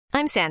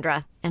I'm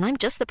Sandra, and I'm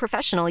just the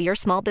professional your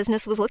small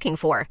business was looking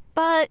for.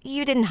 But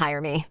you didn't hire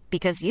me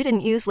because you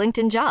didn't use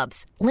LinkedIn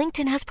Jobs.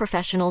 LinkedIn has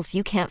professionals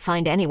you can't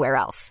find anywhere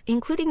else,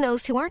 including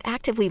those who aren't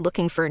actively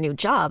looking for a new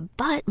job,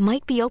 but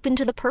might be open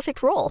to the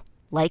perfect role,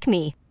 like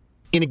me.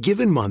 In a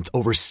given month,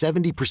 over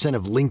 70%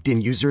 of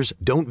LinkedIn users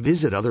don't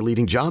visit other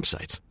leading job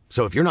sites.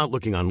 So if you're not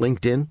looking on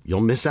LinkedIn,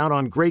 you'll miss out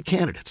on great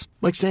candidates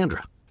like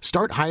Sandra.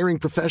 Start hiring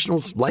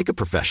professionals like a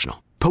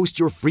professional. Post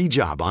your free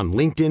job on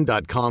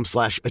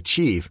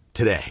linkedin.com/achieve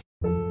today.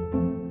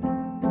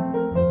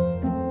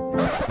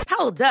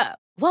 Hold up.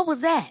 What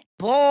was that?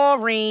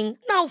 Boring.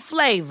 No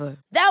flavor.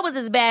 That was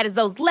as bad as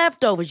those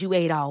leftovers you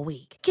ate all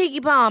week.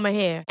 Keke Palmer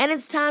here, and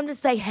it's time to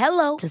say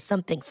hello to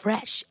something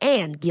fresh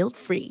and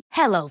guilt-free.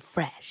 Hello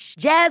Fresh.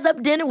 Jazz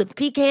up dinner with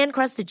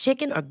pecan-crusted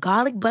chicken or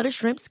garlic butter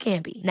shrimp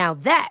scampi. Now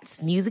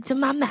that's music to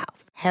my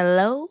mouth.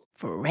 Hello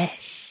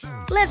Fresh.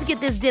 Let's get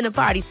this dinner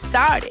party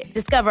started.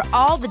 Discover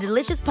all the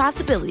delicious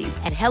possibilities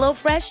at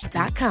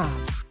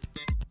hellofresh.com.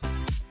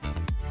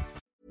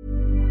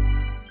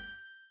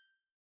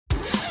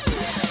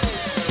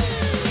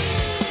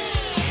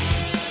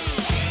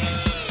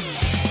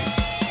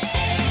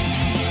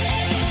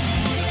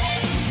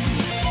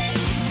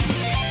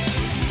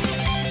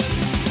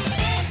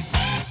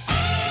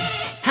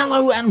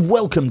 Hello and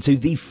welcome to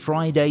the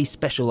Friday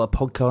Special, a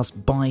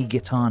podcast by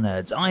Guitar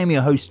Nerds. I am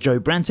your host,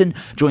 Joe Branton,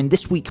 joined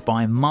this week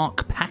by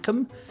Mark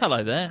Packham.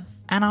 Hello there.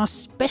 And our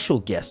special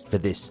guest for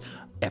this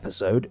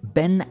episode,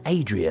 Ben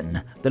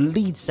Adrian, the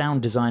lead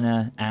sound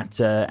designer at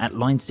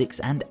Line 6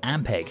 and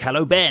Ampeg.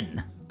 Hello,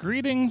 Ben.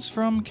 Greetings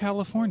from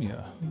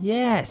California.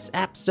 Yes,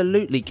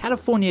 absolutely.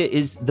 California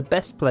is the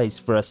best place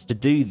for us to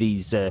do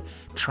these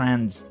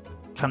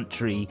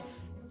trans-country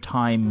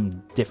time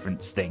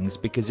difference things,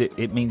 because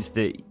it means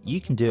that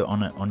you can do it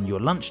on your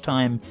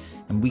lunchtime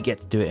and we get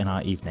to do it in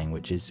our evening,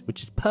 which is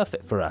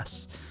perfect for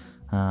us.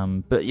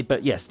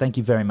 But yes, thank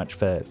you very much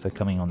for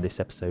coming on this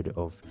episode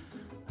of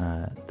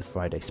the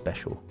Friday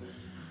Special.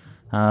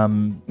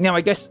 Now,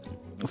 I guess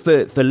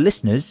for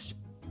listeners,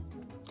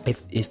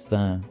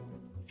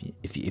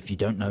 if you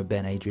don't know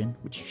Ben Adrian,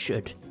 which you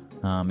should,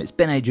 it's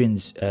Ben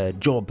Adrian's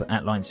job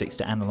at Line 6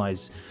 to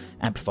analyse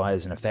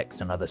amplifiers and effects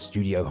and other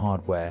studio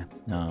hardware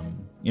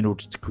in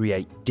order to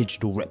create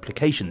digital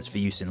replications for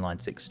use in Line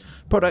 6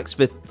 products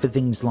for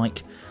things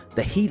like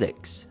the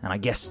Helix. And I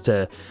guess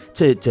to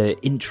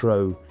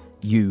intro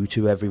you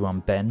to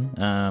everyone,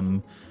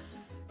 Ben,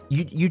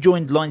 you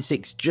joined Line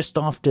 6 just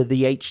after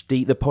the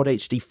Pod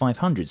HD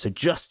 500, so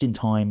just in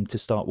time to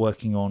start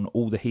working on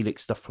all the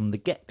Helix stuff from the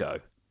get-go.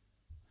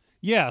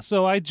 Yeah,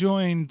 so I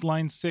joined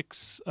Line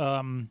 6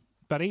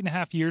 about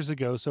 8.5 years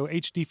ago. So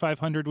HD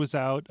 500 was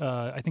out.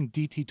 I think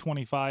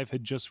DT25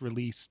 had just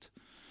released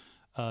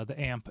the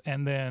amp.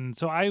 And then,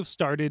 so I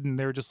started and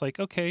they were just like,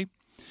 okay,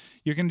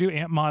 you're going to do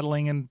amp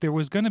modeling. And there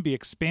was going to be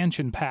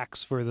expansion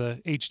packs for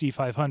the HD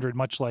 500,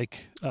 much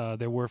like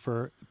there were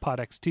for Pod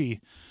XT.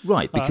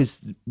 Right,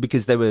 because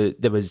there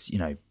was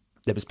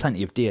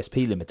plenty of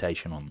DSP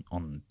limitation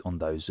on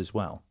those as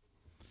well.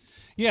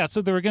 Yeah,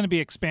 so there were going to be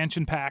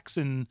expansion packs,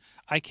 and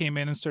I came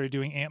in and started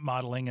doing amp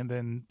modeling, and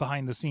then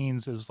behind the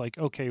scenes, it was like,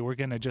 okay, we're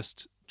going to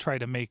just try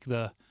to make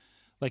a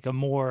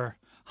more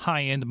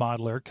high-end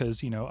modeler,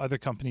 because, other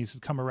companies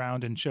had come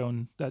around and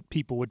shown that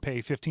people would pay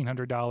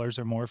 $1,500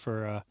 or more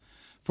for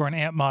an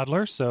amp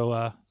modeler,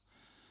 so...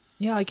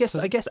 yeah, I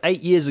guess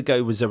 8 years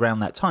ago was around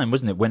that time,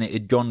 wasn't it, when it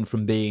had gone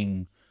from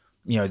being...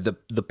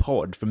 the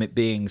pod, from it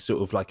being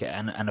sort of like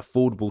an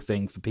affordable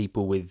thing for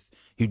people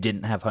who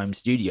didn't have home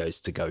studios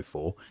to go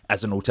for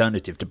as an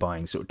alternative to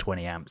buying sort of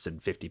 20 amps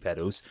and 50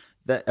 pedals.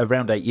 That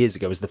around 8 years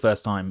ago was the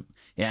first time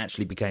it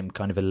actually became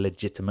kind of a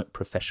legitimate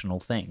professional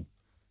thing.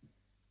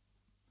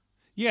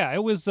 Yeah,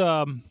 it was.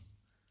 I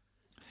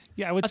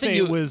would say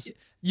it was.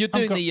 You're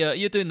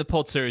doing the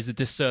Pod series a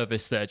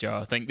disservice there, Joe.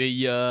 I think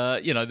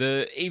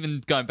the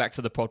even going back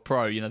to the Pod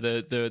Pro,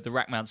 the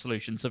rack mount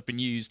solutions have been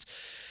used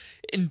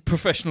in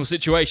professional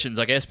situations,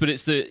 I guess, but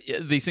it's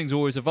these things are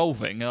always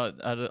evolving.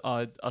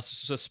 I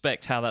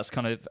suspect how that's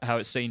kind of how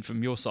it's seen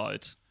from your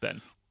side,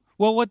 Ben.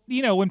 Well,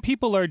 when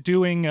people are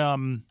doing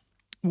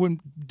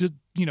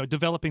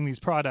developing these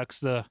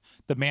products, the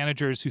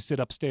managers who sit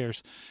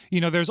upstairs,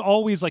 there's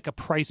always like a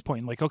price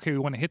point. Like, okay, we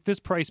want to hit this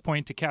price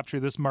point to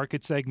capture this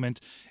market segment,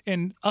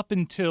 and up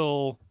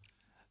until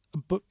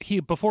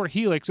before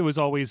Helix, it was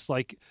always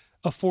like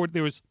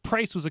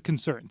price was a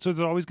concern. So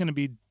there's always going to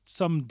be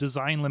some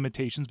design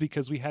limitations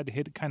because we had to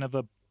hit kind of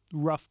a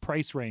rough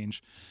price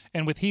range.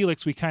 And with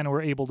Helix, we kind of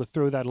were able to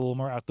throw that a little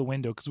more out the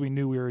window because we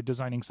knew we were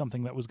designing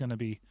something that was going to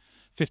be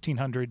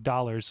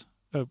 $1,500,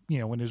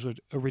 when it was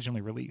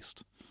originally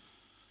released.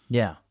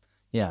 Yeah,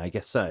 I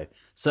guess so.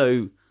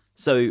 So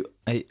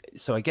I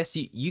guess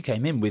you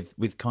came in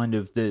with kind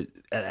of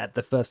at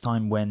the first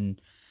time when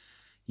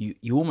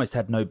you almost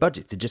had no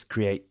budget to just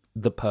create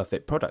the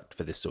perfect product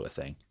for this sort of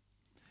thing.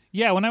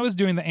 Yeah, when I was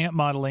doing the amp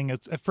modeling,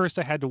 at first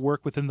I had to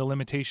work within the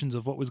limitations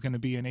of what was going to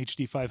be an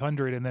HD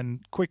 500, and then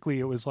quickly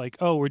it was like,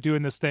 oh, we're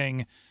doing this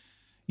thing,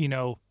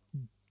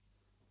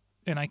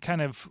 I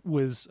kind of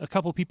was, a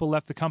couple people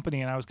left the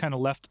company and I was kind of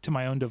left to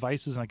my own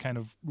devices, and I kind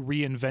of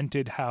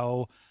reinvented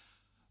how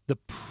the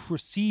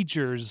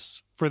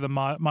procedures for the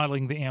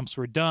modeling the amps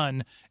were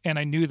done. And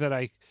I knew that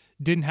I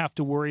didn't have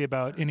to worry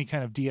about any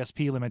kind of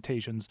DSP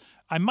limitations.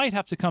 I might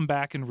have to come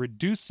back and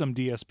reduce some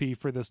DSP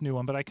for this new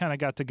one, but I kind of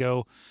got to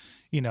go,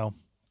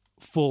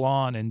 full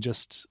on and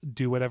just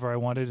do whatever I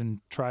wanted and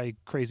try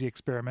crazy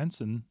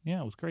experiments. And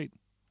yeah, it was great.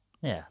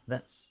 Yeah,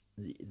 that's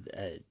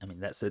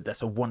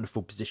a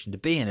wonderful position to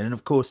be in. And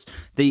of course,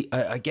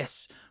 I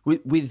guess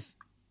with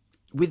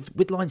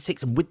Line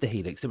 6 and with the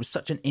Helix, there was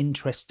such an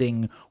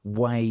interesting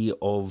way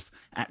of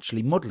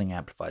actually modeling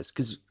amplifiers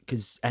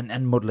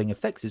and modeling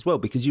effects as well,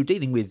 because you're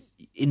dealing with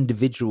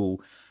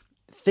individual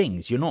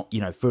things. You're not,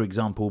 for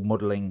example,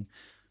 modeling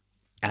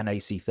an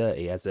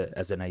AC30 as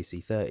an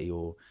AC30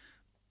 or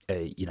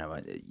a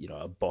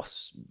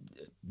Boss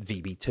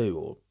VB2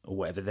 or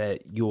whatever.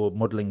 You're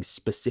modeling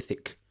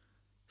specific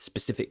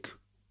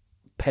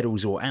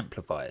pedals or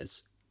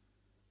amplifiers.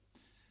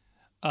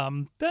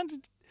 I'll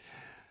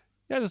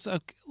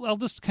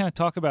just kind of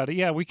talk about it.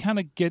 Yeah, we kind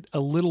of get a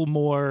little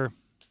more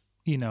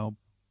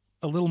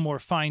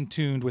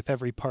fine-tuned with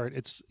every part.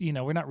 It's,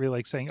 we're not really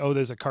like saying, oh,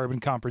 there's a carbon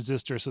comp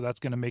resistor, so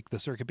that's going to make the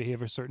circuit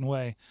behave a certain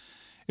way.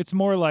 It's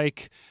more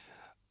like,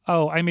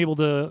 oh, I'm able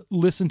to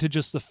listen to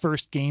just the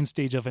first gain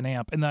stage of an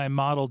amp, and then I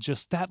model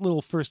just that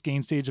little first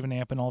gain stage of an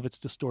amp and all of its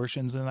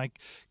distortions, and I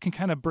can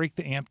kind of break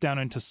the amp down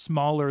into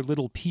smaller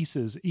little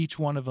pieces, each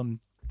one of them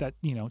that,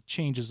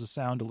 changes the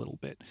sound a little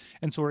bit.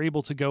 And so we're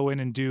able to go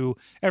in and do,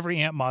 every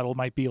amp model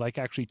might be like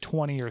actually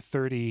 20 or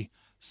 30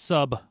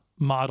 sub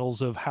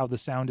models of how the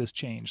sound has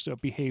changed. So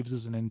it behaves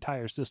as an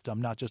entire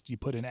system, not just you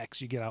put in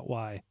X, you get out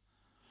Y.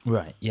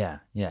 Right. Yeah,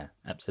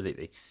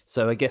 absolutely.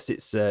 So I guess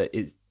it's a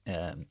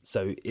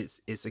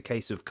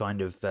case of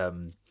kind of, I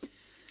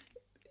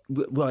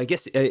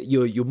guess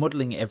you're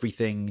modeling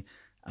everything,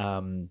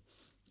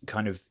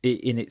 kind of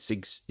in its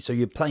so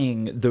you're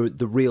playing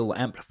the real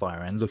amplifier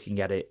and looking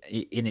at it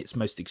in its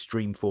most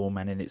extreme form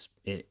and in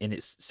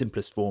its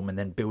simplest form, and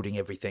then building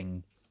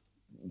everything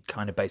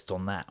kind of based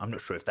on that. I'm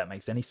not sure if that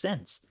makes any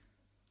sense.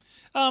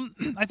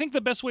 I think the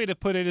best way to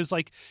put it is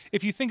like,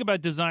 if you think about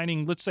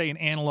designing, let's say, an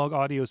analog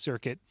audio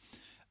circuit,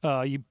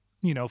 a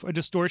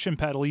distortion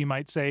pedal, you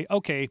might say,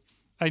 okay,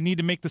 I need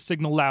to make the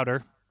signal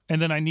louder, and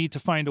then I need to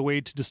find a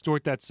way to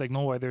distort that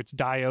signal, whether it's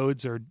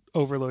diodes or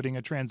overloading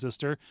a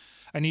transistor.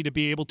 I need to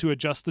be able to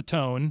adjust the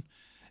tone,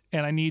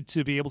 and I need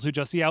to be able to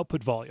adjust the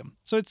output volume.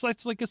 So it's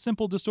like a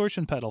simple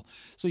distortion pedal.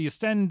 So you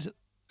send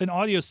an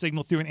audio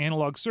signal through an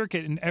analog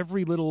circuit, and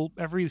every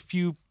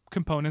few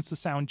components, the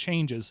sound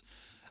changes.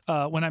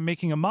 When I'm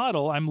making a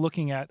model, I'm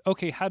looking at,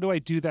 okay, how do I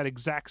do that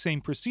exact same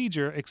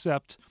procedure,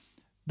 except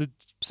the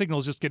signal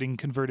is just getting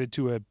converted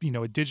to a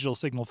digital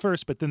signal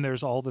first, but then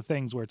there's all the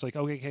things where it's like,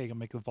 okay, I can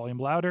make the volume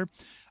louder.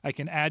 I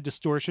can add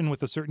distortion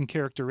with a certain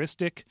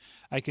characteristic.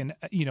 I can,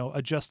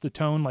 adjust the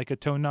tone like a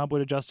tone knob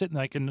would adjust it, and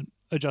I can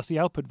adjust the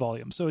output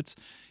volume. So it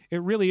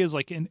really is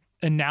like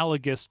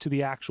analogous to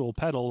the actual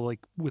pedal, like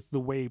with the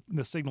way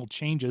the signal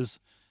changes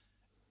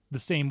the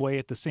same way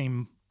at the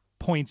same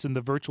points in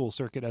the virtual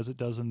circuit as it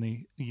does in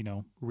the,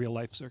 real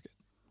life circuit.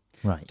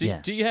 Right.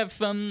 Do you have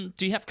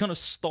kind of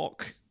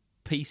stock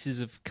pieces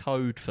of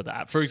code for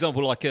that? For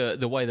example, like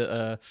the way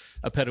that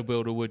a pedal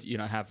builder would,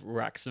 have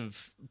racks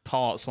of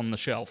parts on the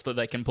shelf that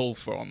they can pull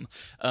from.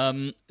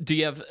 Do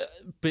you have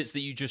bits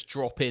that you just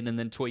drop in and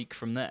then tweak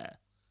from there?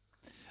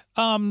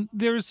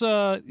 There's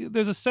a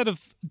set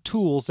of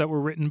tools that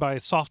were written by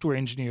software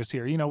engineers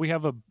here. We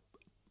have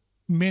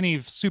many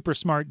super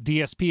smart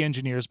DSP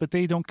engineers, but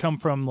they don't come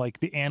from like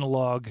the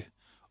analog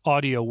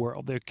audio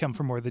world. They come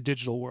from more the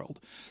digital world.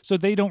 So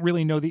they don't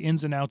really know the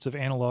ins and outs of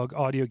analog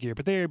audio gear,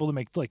 but they're able to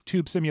make like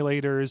tube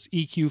simulators,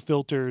 EQ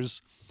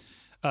filters,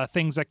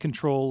 things that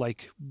control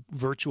like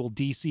virtual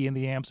DC in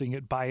the amp, so you can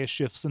get bias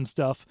shifts and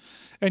stuff.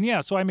 And yeah,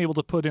 so I'm able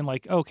to put in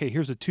like, okay,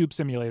 here's a tube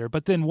simulator.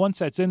 But then once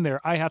that's in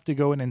there, I have to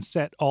go in and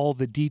set all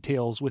the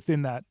details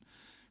within that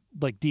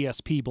like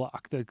DSP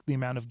block, the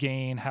amount of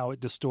gain, how it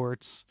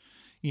distorts,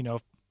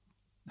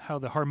 how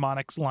the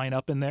harmonics line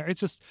up in there. It's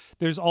just,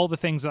 there's all the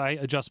things that I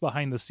adjust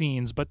behind the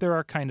scenes, but there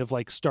are kind of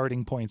like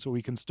starting points where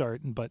we can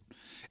start, but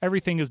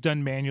everything is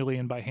done manually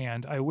and by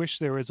hand. I wish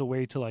there was a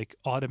way to like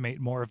automate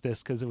more of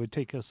this, because it would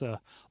take us a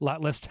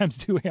lot less time to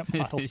do amp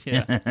models.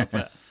 Yeah.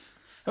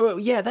 Well,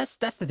 yeah, that's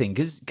the thing,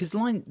 because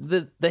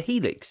the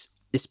Helix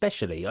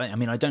especially, I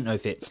mean, I don't know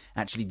if it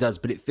actually does,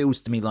 but it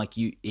feels to me like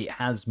it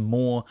has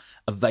more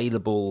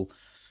available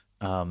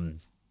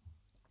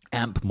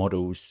amp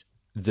models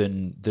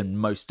than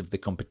most of the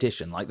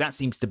competition. Like, that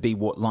seems to be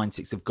what Line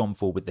 6 have gone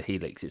for with the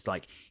Helix. It's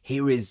like,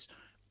 here is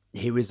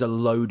a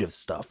load of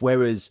stuff,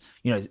 whereas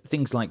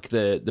things like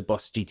the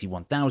Boss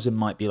GT1000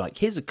 might be like,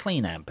 here's a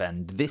clean amp,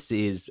 and this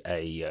is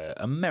a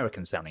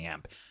American sounding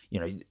amp.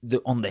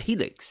 On the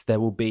Helix there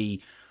will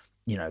be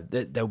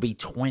there'll be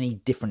 20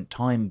 different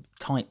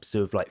types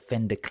of like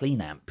Fender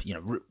clean amp,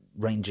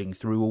 ranging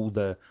through all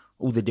the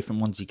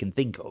different ones you can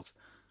think of.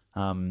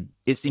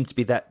 It seemed to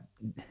be that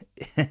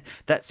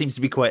that seems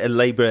to be quite a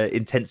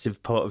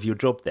labor-intensive part of your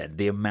job. Then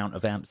the amount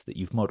of amps that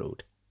you've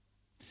modelled.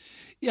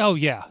 Oh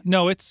yeah,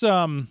 no, it's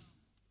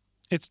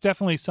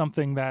definitely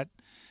something that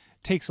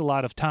takes a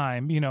lot of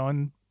time,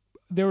 and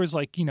there was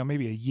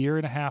maybe a year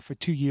and a half or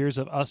 2 years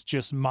of us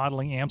just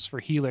modeling amps for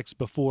Helix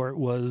before it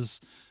was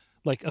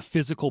like a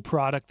physical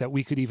product that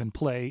we could even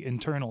play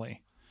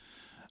internally.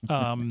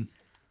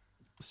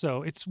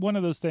 So it's one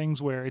of those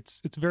things where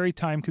it's very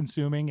time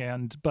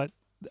consuming, but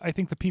I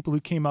think the people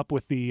who came up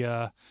with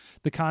the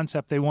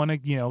concept, they want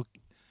to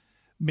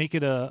make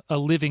it a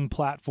living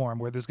platform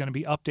where there's going to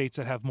be updates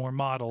that have more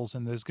models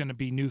and there's going to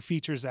be new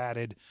features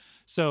added.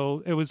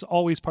 So it was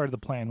always part of the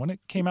plan. When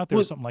it came out, there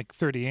was something like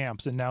 30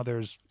 amps, and now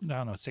there's, I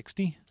don't know,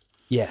 60.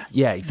 Yeah,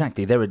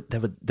 exactly.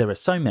 There are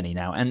so many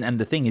now, and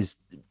the thing is,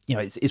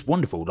 it's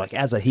wonderful. Like,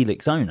 as a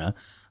Helix owner,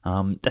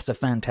 that's a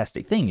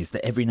fantastic thing. Is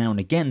that every now and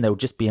again there'll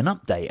just be an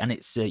update, and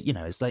it's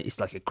it's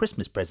like a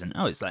Christmas present.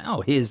 Oh, it's like,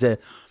 oh,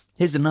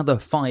 here's another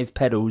 5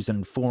 pedals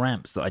and 4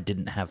 amps that I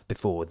didn't have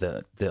before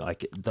that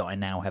I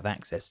now have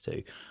access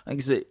to.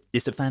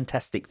 It's a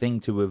fantastic thing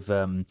to have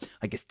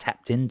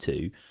tapped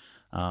into.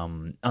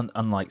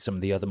 Unlike some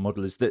of the other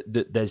modelers,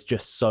 that there's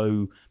just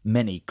so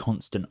many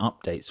constant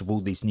updates of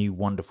all these new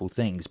wonderful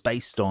things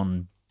based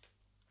on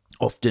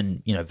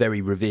often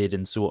very revered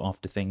and sought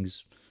after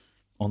things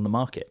on the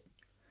market.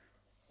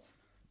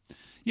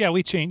 Yeah,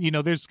 we change.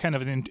 There's kind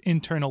of an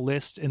internal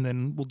list, and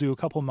then we'll do a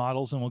couple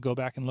models, and we'll go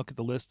back and look at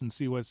the list and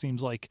see what it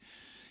seems like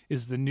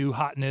is the new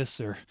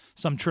hotness, or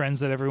some trends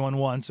that everyone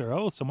wants, or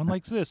oh, someone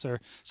likes this, or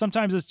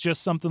sometimes it's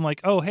just something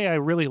like, oh, hey, I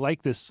really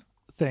like this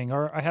thing,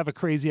 or I have a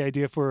crazy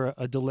idea for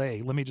a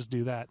delay. Let me just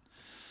do that.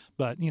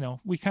 But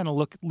we kind of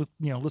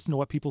listen to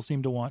what people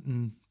seem to want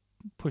and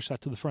push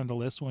that to the front of the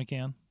list when we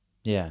can.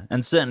 Yeah,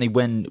 and certainly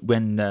when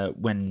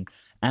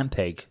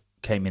Ampeg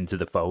came into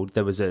the fold,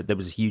 there was a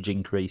huge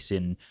increase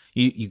in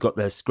you got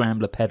the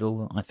Scrambler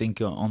pedal, I think,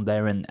 on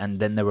there, and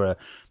then there were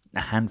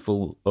a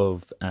handful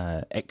of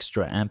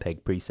extra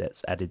Ampeg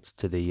presets added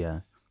to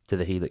the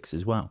Helix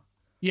as well.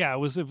 Yeah, it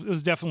was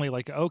definitely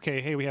like, okay,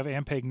 hey, we have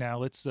Ampeg now.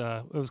 Let's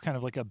it was kind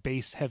of like a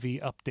bass heavy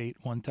update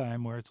one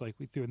time where it's like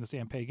we threw in this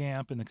Ampeg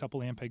amp and a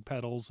couple Ampeg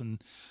pedals,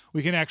 and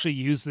we can actually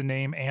use the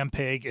name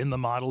Ampeg in the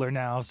modeler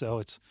now. So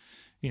it's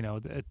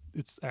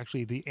it's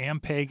actually the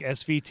Ampeg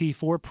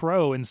SVT4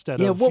 Pro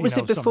instead of what was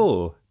it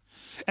before?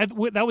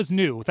 That was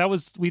new.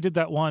 We did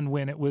that one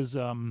when it was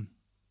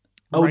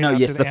Oh right no!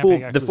 Yes,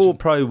 the 4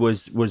 Pro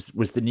was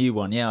the new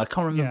one. Yeah, I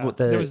can't remember what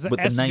the name was.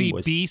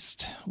 SV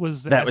Beast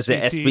was the that SVT.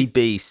 Was the SV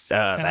Beast.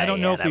 And I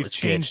don't know if we've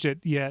changed it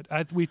yet.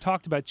 We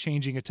talked about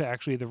changing it to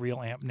actually the real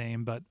amp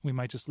name, but we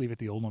might just leave it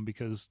the old one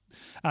because,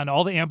 and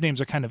all the amp names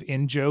are kind of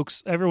in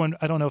jokes. Everyone,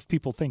 I don't know if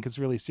people think it's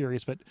really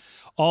serious, but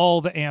all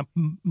the amp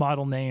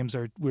model names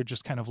we're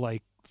just kind of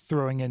like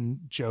throwing in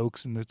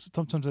jokes, and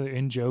sometimes they're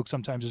in jokes.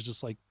 Sometimes it's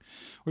just like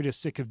we're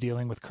just sick of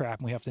dealing with crap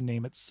and we have to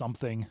name it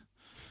something.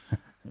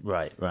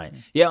 Right.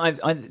 Yeah,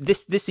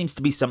 this seems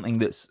to be something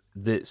that's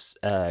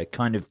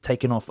kind of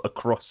taken off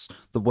across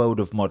the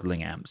world of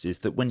modelling amps, is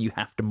that when you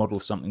have to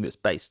model something that's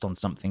based on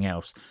something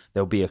else,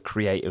 there'll be a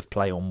creative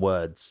play on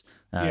words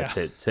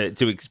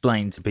to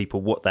explain to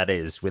people what that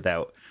is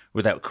without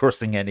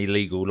crossing any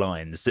legal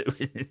lines.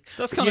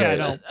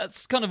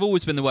 That's kind of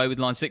always been the way with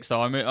Line 6,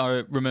 though.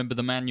 I remember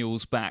the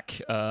manuals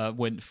back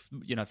when,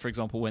 for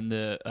example, when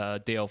the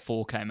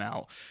DL4 came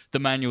out, the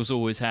manuals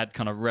always had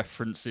kind of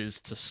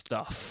references to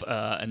stuff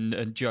and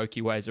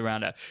jokey ways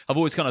around it. I've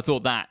always kind of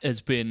thought that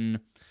has been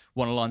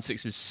one of Line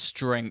 6's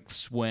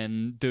strengths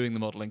when doing the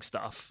modelling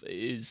stuff,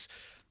 is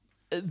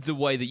the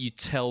way that you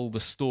tell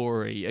the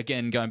story.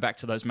 Again, going back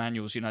to those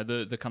manuals,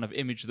 the kind of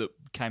image that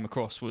came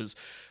across was,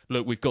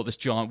 look, we've got this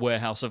giant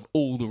warehouse of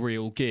all the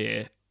real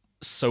gear,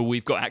 so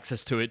we've got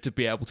access to it to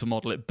be able to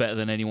model it better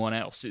than anyone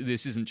else.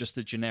 This isn't just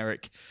a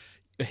generic,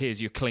 here's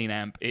your clean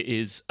amp. It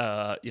is,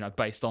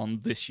 based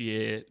on this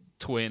year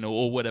twin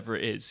or whatever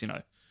it is,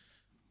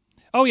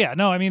 Oh yeah,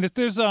 no, I mean,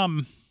 there's I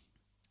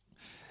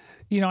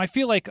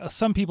feel like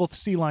some people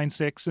see Line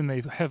 6 and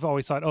they have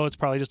always thought, oh, it's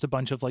probably just a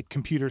bunch of like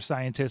computer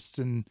scientists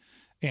and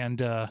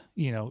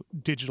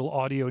digital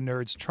audio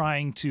nerds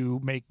trying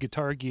to make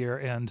guitar gear.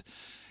 And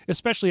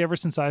especially ever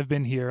since I've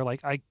been here,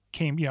 like I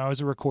was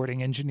a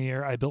recording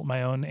engineer. I built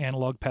my own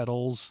analog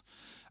pedals.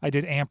 I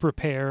did amp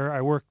repair.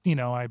 I worked,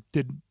 I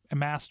did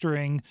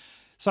mastering.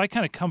 So I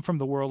kind of come from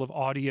the world of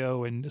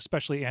audio and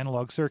especially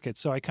analog circuits.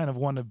 So I kind of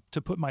wanted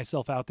to put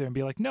myself out there and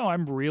be like, no,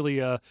 I'm really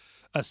a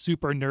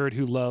super nerd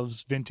who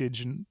loves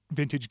vintage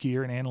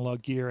gear and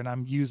analog gear, and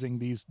I'm using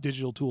these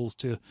digital tools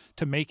to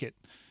make it.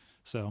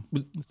 So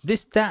it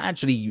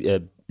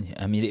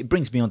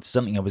brings me on to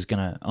something I was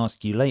going to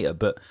ask you later,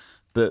 but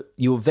but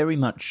you're very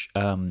much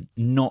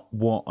not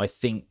what I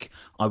think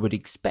I would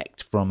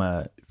expect from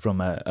a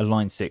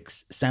Line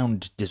 6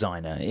 sound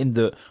designer. In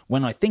that,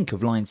 when I think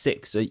of Line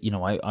 6,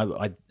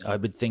 I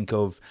would think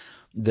of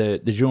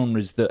the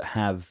genres that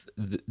have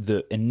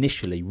that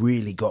initially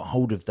really got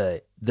hold of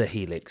the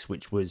Helix,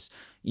 which was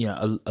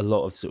a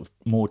lot of sort of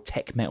more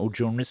tech metal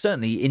genres.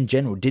 Certainly, in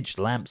general,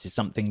 digital amps is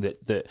something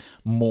that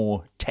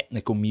more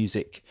technical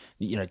music,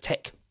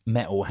 tech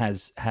metal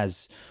has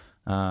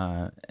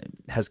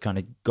kind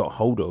of got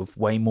hold of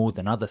way more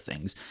than other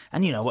things.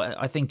 And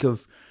I think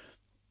of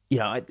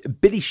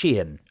Billy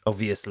Sheehan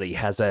obviously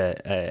has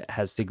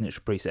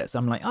signature presets.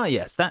 I'm like, oh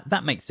yes,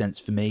 that makes sense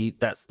for me.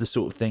 That's the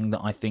sort of thing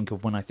that I think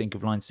of when I think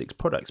of Line 6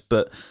 products.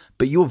 But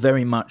you're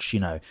very much,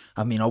 I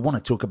want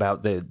to talk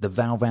about the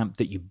valve amp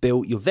that you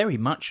built. You're very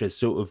much a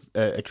sort of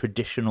a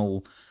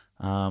traditional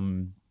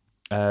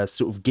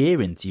sort of gear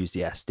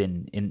enthusiast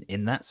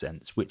in that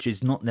sense, which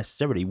is not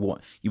necessarily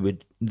what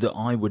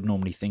I would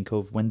normally think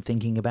of when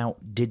thinking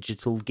about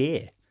digital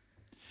gear.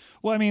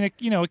 Well, I mean, it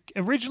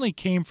originally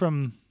came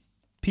from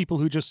people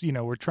who just,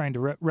 were trying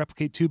to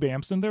replicate tube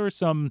amps. And there were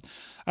some,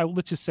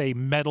 let's just say,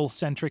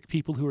 metal-centric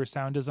people who were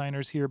sound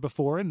designers here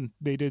before, and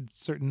they did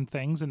certain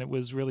things, and it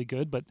was really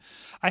good. But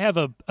I have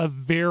a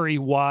very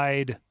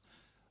wide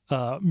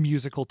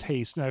musical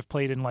taste, and I've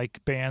played in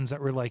like bands that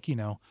were like,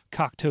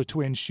 Cocteau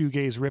Twins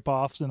shoegaze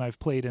ripoffs, and I've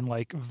played in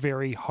like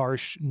very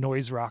harsh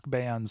noise rock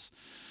bands.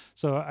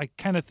 So I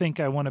kind of think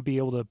I want to be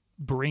able to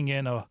bring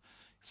in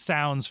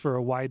sounds for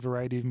a wide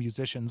variety of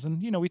musicians.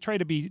 And, we try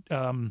to be,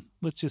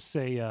 let's just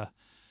say,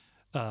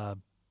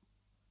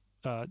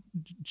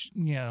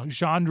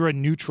 genre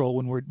neutral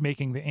when we're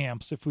making the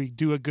amps. If we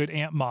do a good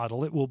amp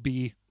model, it will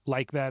be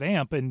like that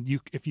amp. And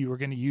if you were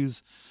going to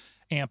use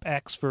amp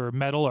X for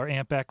metal, or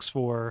amp X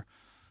for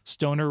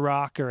stoner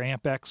rock, or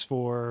amp X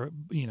for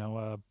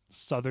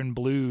southern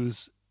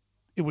blues,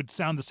 it would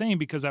sound the same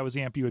because that was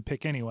the amp you would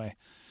pick anyway.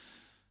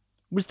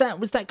 Was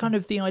that kind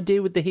of the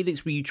idea with the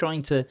Helix? Were you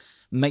trying to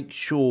make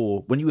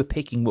sure, when you were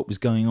picking what was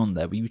going on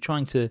there, were you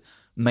trying to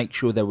make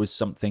sure there was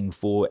something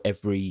for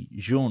every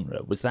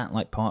genre? Was that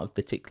like part of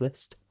the tick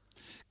list?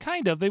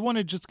 Kind of. They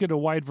wanted to just get a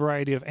wide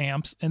variety of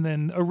amps. And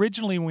then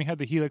originally when we had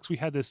the Helix, we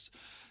had this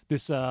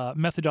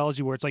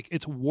methodology where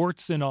it's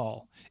warts and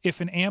all.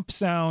 If an amp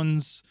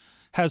has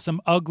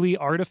some ugly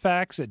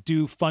artifacts that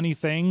do funny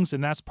things,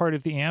 and that's part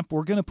of the amp,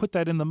 we're going to put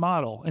that in the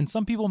model. And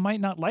some people might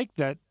not like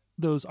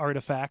those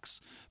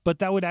artifacts, but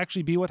that would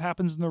actually be what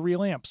happens in the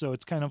real amp. So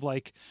it's kind of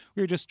like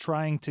we're just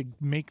trying to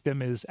make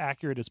them as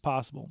accurate as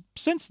possible.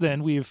 Since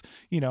then, we've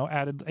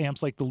added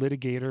amps like the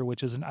Litigator,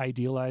 which is an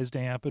idealized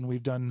amp, and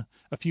we've done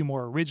a few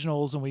more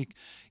originals, and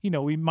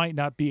we might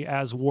not be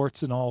as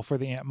warts and all for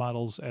the amp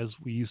models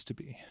as we used to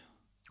be.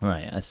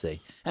 Right, I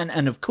see.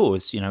 And of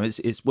course,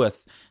 it's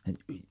worth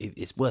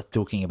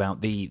talking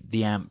about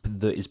the amp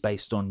that is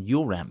based on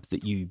your amp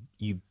that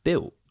you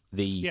built.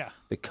 The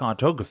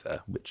Cartographer,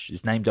 which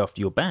is named after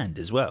your band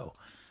as well,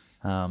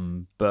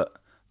 but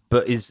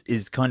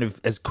is kind of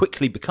has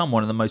quickly become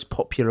one of the most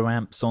popular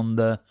amps on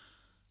the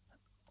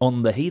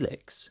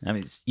Helix. I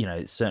mean,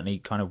 it's certainly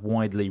kind of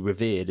widely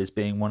revered as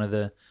being one of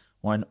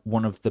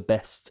the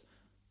best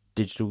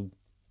digital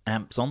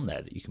amps on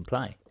there that you can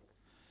play.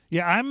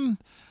 Yeah,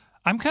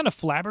 I'm kind of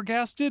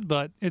flabbergasted,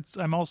 but I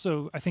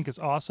think it's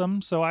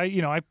awesome. So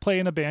I play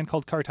in a band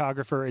called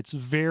Cartographer. It's a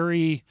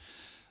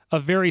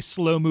very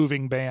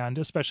slow-moving band,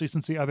 especially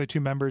since the other two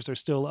members are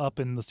still up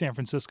in the San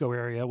Francisco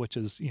area, which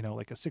is,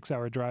 like a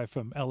 6-hour drive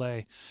from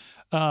L.A.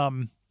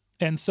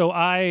 And so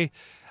I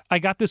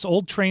got this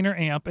old Trainer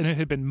amp, and it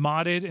had been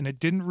modded, and it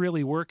didn't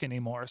really work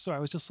anymore. So I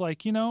was just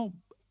like,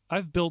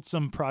 I've built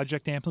some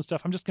project amps and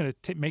stuff. I'm just going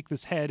to make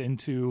this head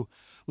into,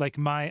 like,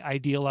 my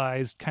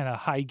idealized kind of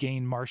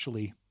high-gain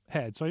Marshall-y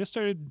head. So I just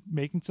started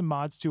making some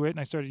mods to it, and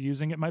I started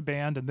using it in my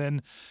band, and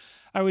then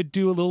I would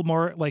do a little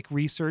more like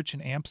research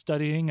and amp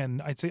studying,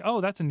 and I'd say, oh,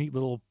 that's a neat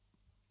little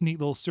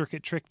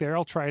circuit trick there.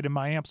 I'll try it in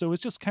my amp. So it was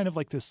just kind of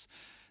like this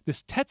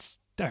test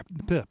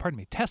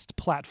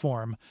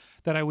platform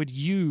that I would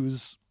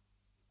use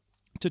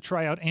to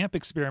try out amp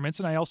experiments.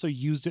 And I also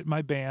used it in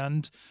my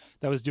band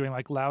that was doing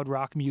like loud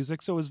rock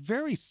music. So it was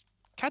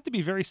had to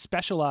be very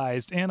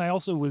specialized. And I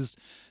also was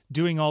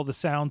doing all the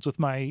sounds with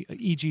my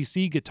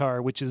EGC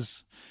guitar, which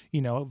is,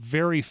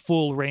 very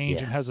full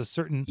range and has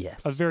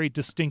a very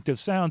distinctive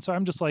sound. So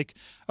I'm just like,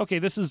 okay,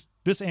 this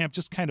amp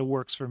just kind of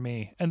works for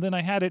me. And then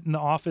I had it in the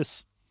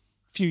office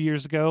a few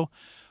years ago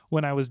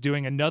when I was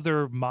doing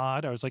another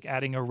mod. I was like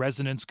adding a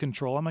resonance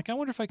control. I'm like, I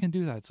wonder if I can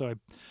do that. So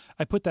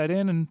I put that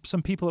in, and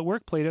some people at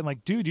work played it. I'm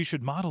like, dude, you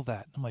should model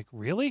that. I'm like,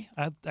 really?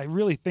 I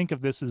really think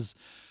of this as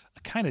a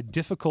kind of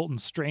difficult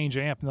and strange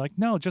amp. And they're like,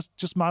 no,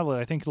 just model it.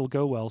 I think it'll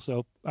go well.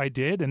 So I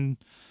did, and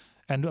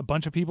a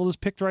bunch of people just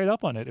picked right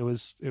up on it. It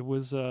was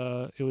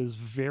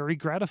very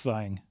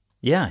gratifying.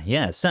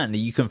 Yeah, certainly.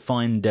 You can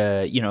find,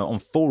 on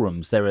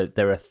forums, there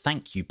are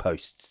thank you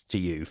posts to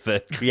you for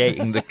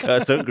creating the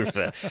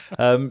Cartographer.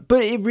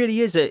 But it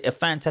really is a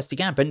fantastic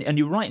amp, and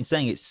you're right in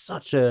saying it's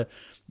such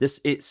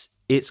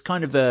it's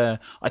kind of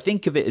I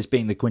think of it as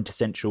being the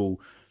quintessential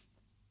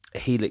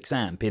Helix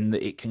amp in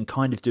that it can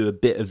kind of do a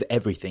bit of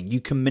everything.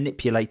 You can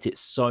manipulate it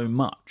so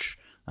much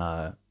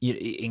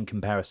in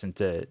comparison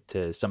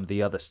to some of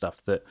the other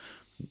stuff that,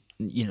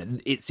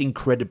 it's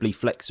incredibly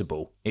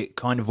flexible. It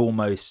kind of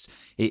almost,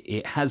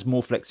 it has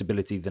more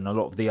flexibility than a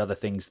lot of the other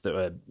things that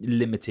are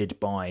limited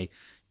by,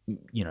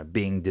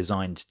 being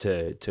designed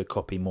to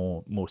copy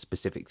more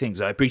specific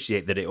things. I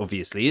appreciate that it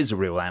obviously is a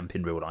real amp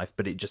in real life,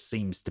 but it just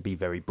seems to be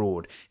very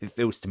broad. It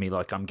feels to me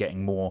like I'm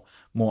getting more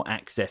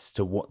access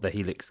to what the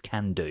Helix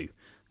can do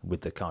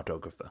with the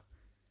Cartographer.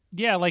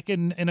 Yeah, like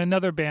in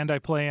another band I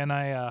play in,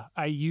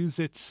 I use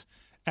it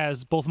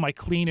as both my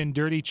clean and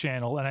dirty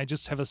channel, and I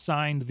just have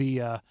assigned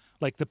the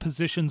the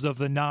positions of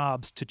the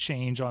knobs to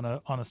change on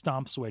a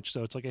stomp switch.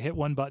 So it's like I hit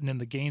one button and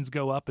the gains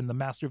go up and the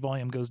master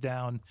volume goes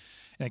down,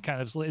 and it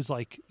kind of is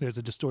like there's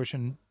a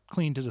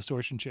clean to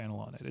distortion channel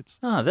on it.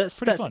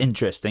 That's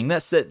interesting.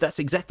 That's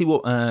exactly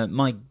what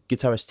my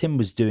guitarist Tim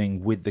was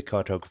doing with the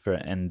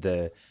Cartographer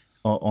and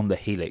on the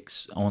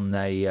Helix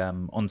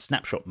on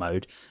snapshot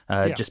mode,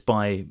 just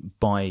by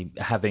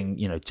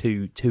having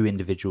two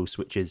individual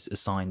switches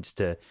assigned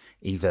to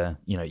either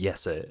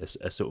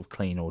a sort of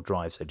clean or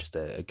drive, so just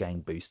a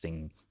gain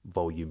boosting,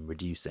 volume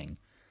reducing.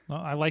 Well,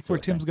 I like where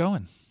Tim's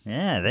going.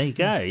 Yeah, there you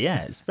go.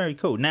 Yeah, it's very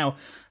cool. Now,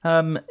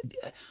 I'm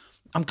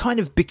kind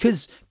of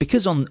because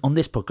on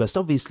this podcast,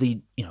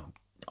 obviously,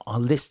 our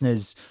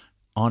listeners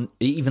aren't,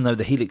 even though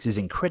the Helix is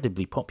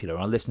incredibly popular,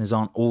 our listeners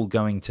aren't all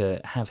going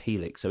to have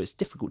Helix, so it's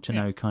difficult to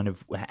know kind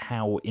of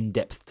how in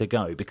depth to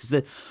go, because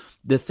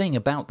the thing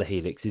about the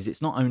Helix is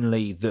it's not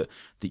only that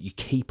you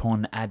keep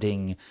on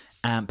adding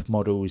amp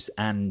models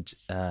and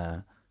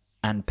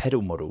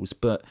pedal models,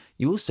 but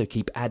you also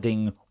keep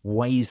adding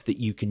ways that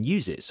you can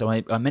use it. So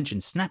I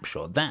mentioned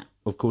Snapshot. That,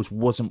 of course,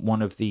 wasn't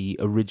one of the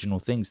original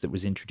things that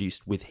was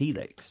introduced with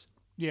Helix.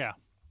 Yeah.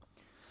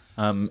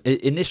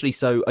 Initially,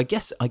 so I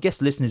guess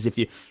listeners, if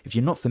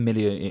you're not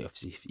familiar,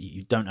 if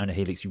you don't own a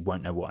Helix, you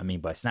won't know what I mean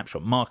by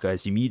Snapshot. Mark, I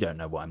assume you don't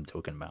know what I'm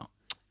talking about.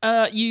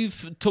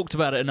 You've talked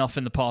about it enough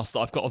in the past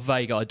that I've got a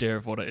vague idea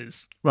of what it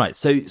is. Right.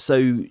 So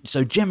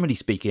generally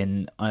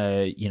speaking,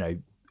 I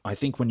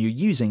think when you're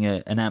using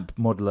an amp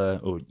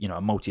modeler or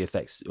a multi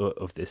effects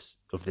of this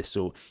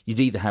sort,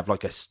 you'd either have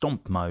like a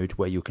stomp mode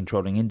where you're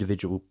controlling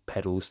individual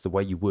pedals the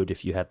way you would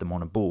if you had them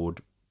on a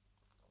board,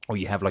 or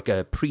you have like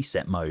a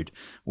preset mode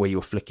where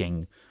you're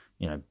flicking,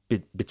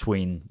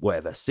 between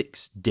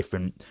 6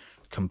 different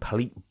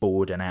complete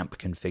board and amp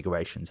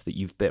configurations that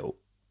you've built.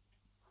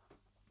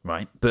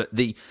 Right, but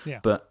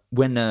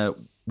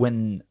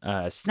when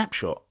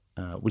Snapshot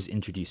was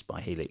introduced by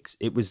Helix,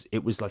 it was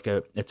like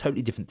a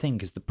totally different thing,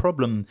 because the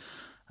problem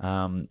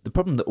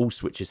that all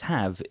switches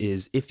have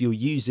is if you're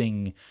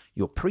using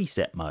your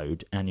preset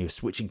mode and you're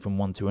switching from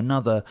one to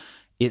another,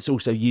 it's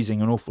also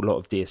using an awful lot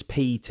of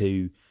DSP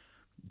to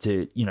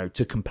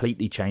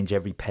completely change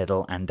every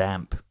pedal and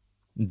amp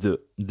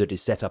that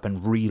is set up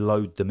and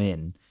reload them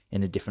in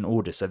a different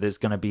order. So there's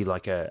going to be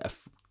like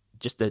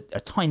just a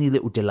tiny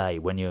little delay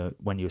when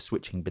you're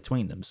switching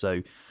between them.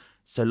 So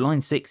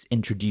Line 6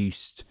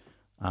 introduced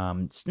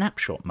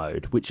Snapshot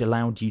mode, which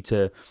allowed you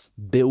to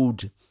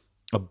build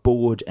a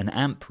board and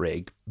amp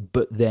rig,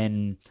 but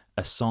then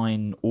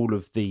assign all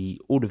of the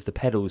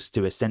pedals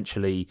to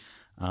essentially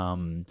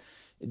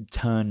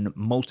turn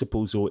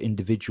multiples or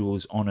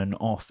individuals on and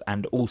off,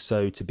 and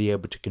also to be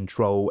able to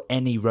control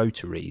any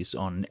rotaries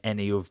on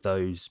any of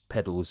those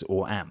pedals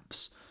or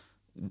amps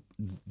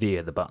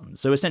via the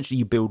buttons. So essentially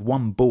you build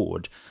one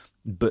board,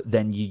 but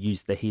then you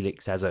use the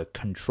Helix as a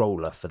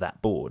controller for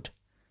that board.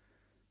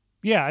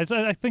 Yeah,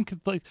 I think,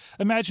 like,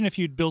 imagine if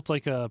you'd built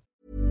like a...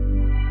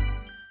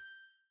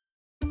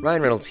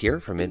 Ryan Reynolds here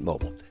from Mint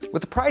Mobile.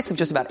 With the price of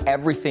just about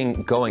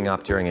everything going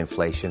up during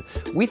inflation,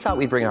 we thought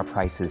we'd bring our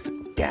prices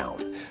down.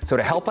 So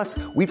to help us,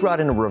 we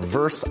brought in a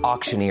reverse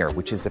auctioneer,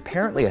 which is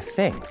apparently a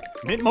thing.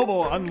 Mint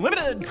Mobile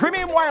Unlimited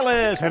Premium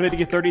Wireless. How to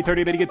get 30,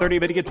 30, bit to get 30,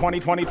 bit to get 20,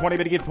 20, 20,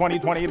 bit to get 20,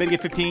 20, bit to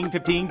get 15,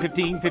 15,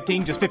 15,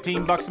 15, just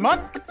 $15 a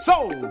month?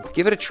 Sold!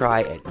 Give it a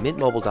try at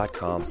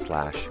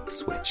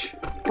mintmobile.com/switch.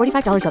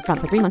 $45 up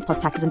front for 3 months plus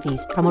taxes and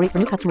fees. Promo rate for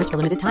new customers for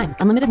limited time.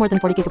 Unlimited more than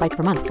 40 gigabytes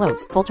per month.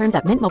 Slows full terms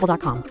at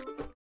mintmobile.com.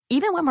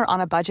 Even when we're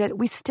on a budget,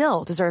 we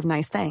still deserve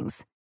nice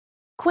things.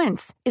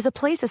 Quince is a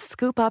place to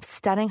scoop up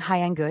stunning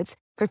high-end goods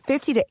for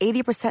 50 to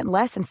 80%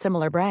 less than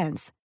similar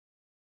brands.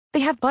 They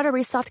have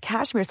buttery soft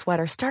cashmere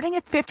sweaters starting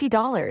at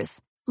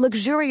 $50,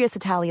 luxurious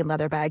Italian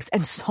leather bags,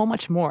 and so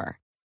much more.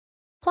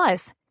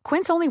 Plus,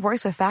 Quince only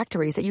works with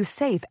factories that use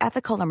safe,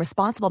 ethical, and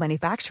responsible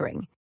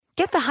manufacturing.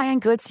 Get the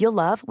high-end goods you'll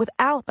love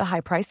without the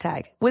high price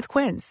tag with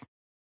Quince.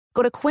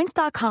 Go to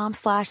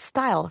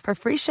quince.com/style for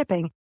free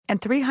shipping and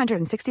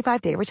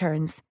 365-day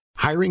returns.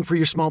 Hiring for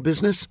your small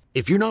business?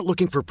 If you're not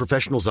looking for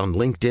professionals on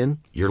LinkedIn,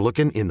 you're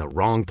looking in the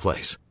wrong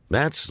place.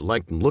 That's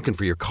like looking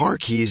for your car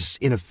keys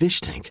in a fish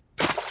tank.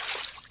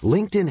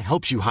 LinkedIn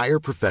helps you hire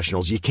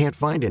professionals you can't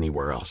find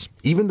anywhere else,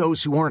 even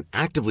those who aren't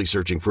actively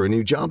searching for a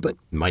new job but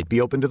might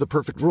be open to the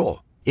perfect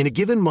role. In a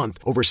given month,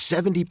 over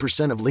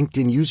 70% of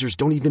LinkedIn users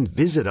don't even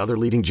visit other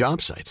leading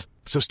job sites.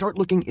 So start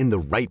looking in the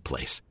right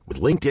place.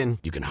 With LinkedIn,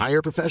 you can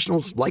hire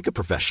professionals like a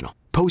professional.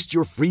 Post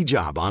your free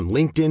job on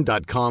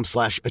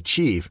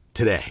linkedin.com/achieve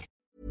today.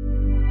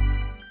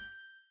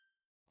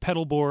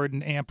 Pedal board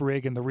and amp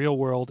rig in the real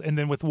world, and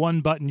then with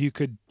one button you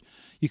could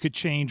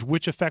change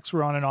which effects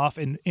were on and off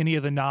in any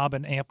of the knob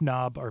and amp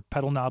knob or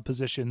pedal knob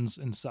positions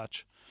and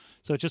such.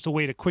 So it's just a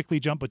way to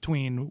quickly jump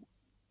between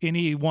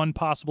any one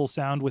possible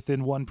sound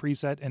within one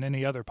preset and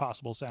any other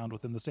possible sound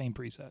within the same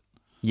preset.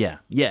 Yeah,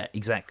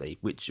 exactly.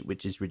 Which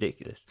is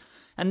ridiculous.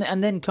 And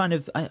then kind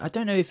of, I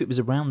don't know if it was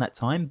around that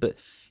time, but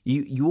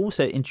you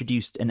also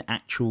introduced an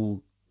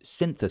actual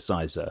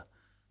synthesizer,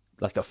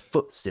 like a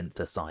foot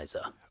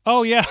synthesizer.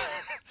 Oh yeah,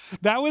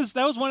 that was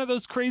one of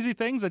those crazy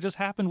things that just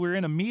happened. We were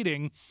in a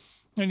meeting,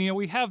 and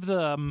we have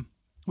the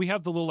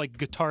little like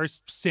guitar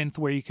synth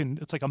where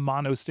it's like a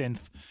mono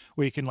synth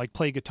where you can like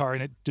play guitar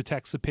and it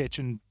detects the pitch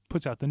and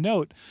puts out the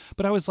note.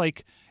 But I was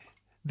like,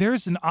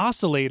 there's an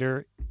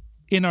oscillator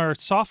in our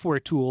software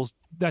tools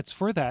that's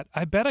for that.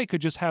 I bet I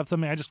could just have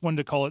something. I just wanted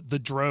to call it the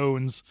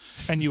drones,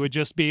 and you would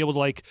just be able to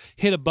like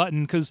hit a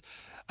button, because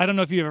I don't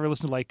know if you've ever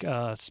listened to like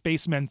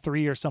Spacemen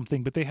 3 or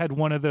something, but they had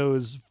one of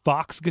those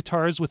Vox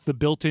guitars with the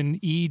built-in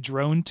E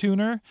drone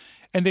tuner,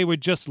 and they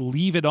would just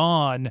leave it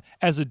on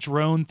as a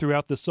drone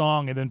throughout the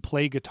song and then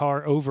play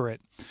guitar over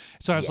it.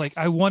 So I was like,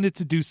 I wanted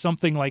to do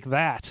something like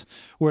that,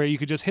 where you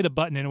could just hit a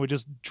button and it would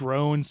just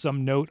drone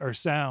some note or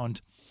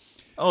sound.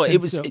 Oh,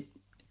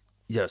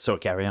 yeah, so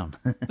carry on.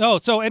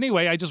 So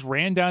anyway, I just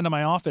ran down to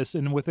my office,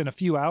 and within a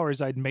few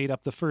hours, I'd made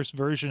up the first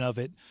version of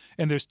it.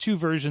 And there's two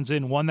versions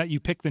in, one that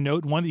you pick the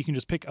note, and one that you can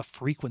just pick a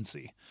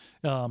frequency.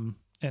 And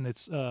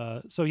it's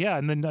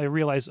and then I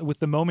realized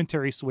with the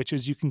momentary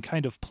switches, you can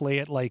kind of play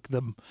it like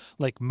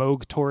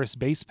Moog Taurus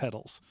bass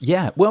pedals.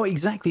 Yeah, well,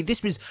 exactly.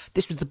 This was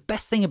the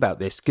best thing about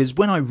this, because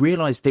when I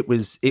realized it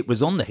was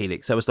on the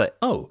Helix, I was like,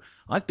 oh,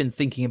 I've been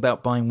thinking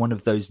about buying one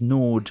of those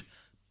Nord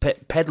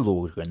pedal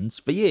organs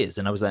for years,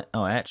 and I was like,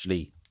 oh, I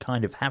actually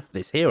kind of have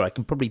this here. I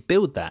can probably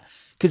build that,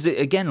 because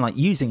again, like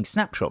using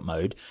snapshot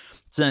mode,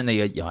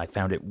 certainly I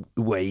found it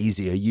way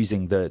easier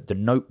using the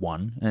note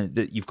one.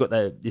 That you've got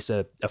it's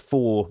a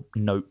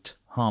 4-note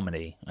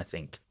harmony, I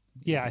think.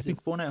 Yeah, I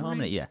think 4-note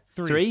harmony. Yeah,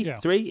 three.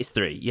 It's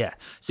 3. Yeah,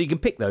 so you can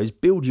pick those,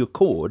 build your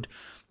chord,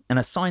 and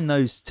assign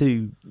those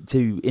to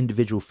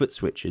individual foot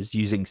switches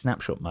using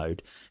snapshot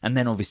mode. And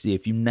then obviously,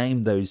 if you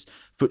name those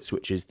foot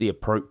switches the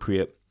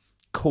appropriate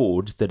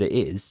chord that it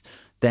is,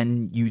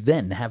 then you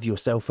then have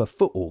yourself a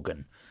foot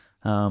organ,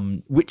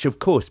 which of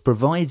course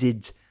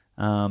provided,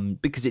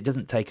 because it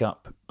doesn't take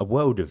up a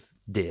world of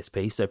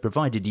DSP, so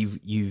provided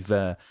you've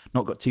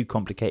not got too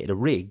complicated a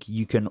rig,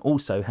 you can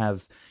also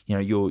have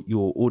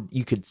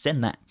you could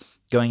send that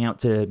going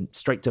out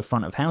straight to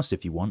front of house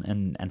if you want,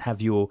 and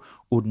have your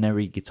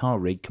ordinary guitar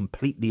rig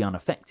completely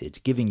unaffected,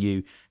 giving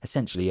you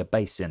essentially a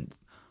bass synth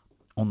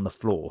on the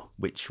floor,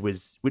 which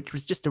was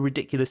just a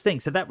ridiculous thing.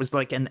 So that was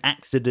like an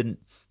accident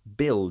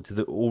build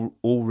that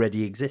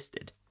already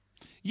existed.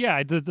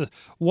 Yeah, the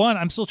one,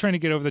 I'm still trying to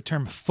get over the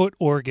term foot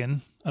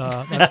organ.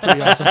 That's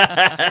pretty awesome.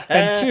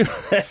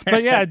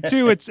 And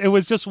two, it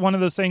was just one of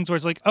those things where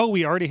it's like, oh,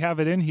 we already have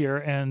it in here,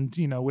 and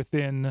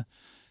within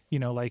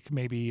like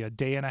maybe a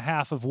day and a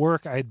half of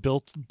work, I had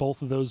built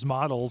both of those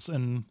models,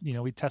 and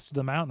we tested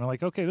them out, and we're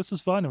like, okay, this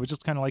is fun. It was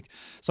just kind of like,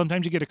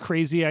 sometimes you get a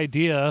crazy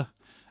idea,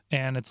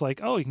 and it's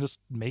like, oh, you can just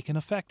make an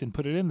effect and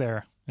put it in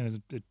there,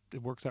 and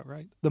it works out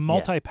right. The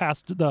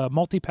multi-pass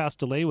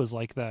delay was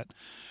like that,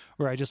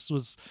 where I just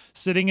was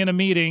sitting in a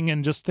meeting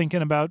and just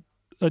thinking about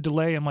a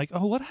delay. I'm like,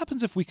 oh, what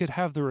happens if we could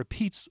have the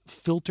repeats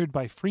filtered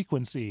by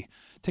frequency?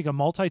 Take a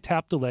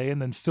multi-tap delay and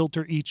then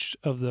filter each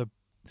of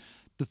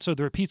so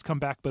the repeats come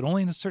back, but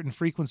only in a certain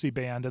frequency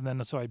band. And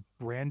then so I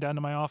ran down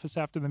to my office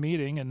after the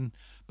meeting, and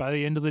by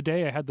the end of the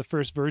day, I had the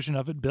first version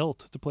of it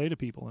built to play to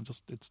people. And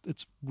just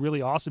it's really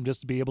awesome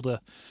just to be able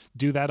to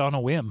do that on a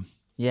whim.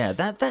 Yeah,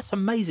 that's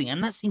amazing,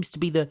 and that seems to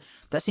be the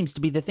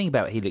thing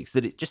about Helix,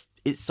 that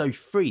it's so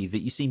free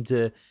that you seem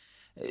to,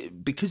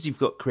 because you've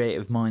got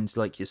creative minds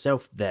like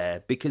yourself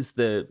there, because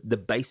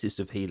the basis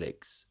of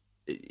Helix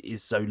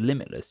is so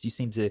limitless, you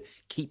seem to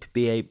keep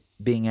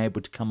being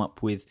able to come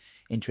up with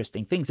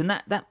interesting things, and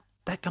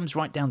that comes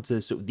right down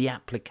to sort of the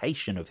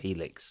application of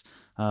Helix.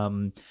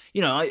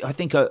 I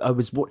think I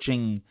was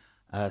watching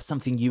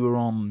something you were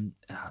on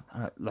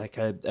like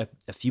a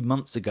few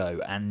months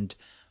ago, and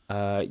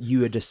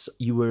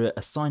you were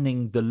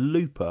assigning the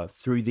looper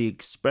through the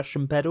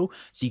expression pedal,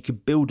 so you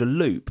could build a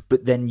loop,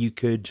 but then you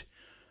could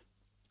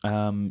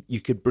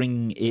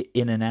bring it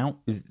in and out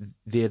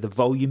via the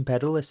volume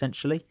pedal,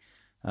 essentially,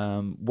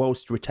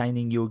 whilst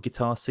retaining your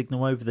guitar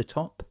signal over the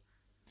top.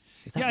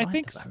 Yeah, right?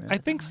 I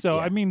think so.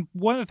 Yeah. I mean,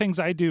 one of the things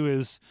I do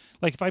is,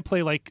 like, if I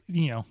play like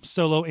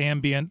solo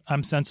ambient,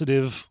 I'm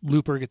sensitive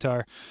looper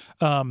guitar.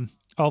 I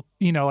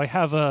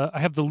have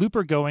the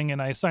looper going,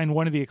 and I assign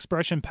one of the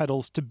expression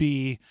pedals to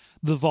be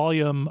the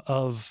volume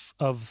of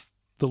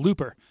the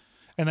looper,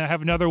 and then I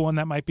have another one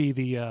that might be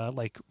the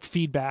like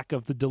feedback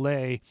of the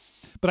delay.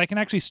 But I can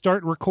actually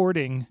start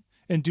recording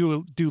and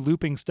do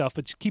looping stuff,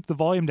 but keep the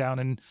volume down,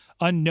 and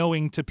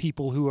unknowing to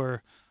people who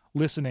are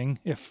listening,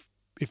 if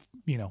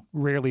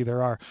rarely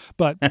there are,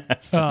 but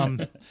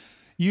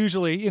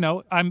usually,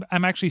 I'm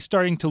actually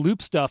starting to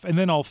loop stuff, and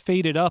then I'll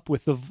fade it up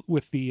with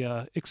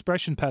the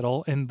expression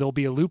pedal, and there'll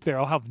be a loop there.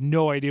 I'll have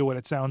no idea what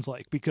it sounds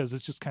like because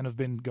it's just kind of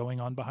been going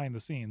on behind the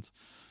snes.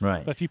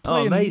 Right. But if you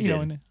play,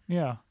 amazing.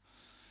 Yeah.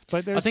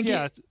 But there's, I think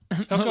go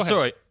ahead.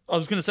 Sorry, I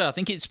was going to say, I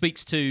think it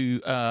speaks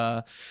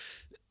to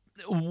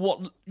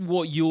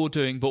what you're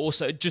doing, but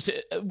also just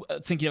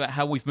thinking about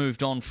how we've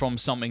moved on from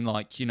something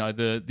like the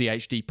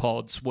HD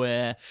pods,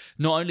 where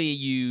not only are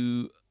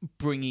you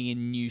bringing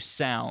in new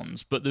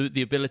sounds, but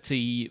the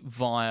ability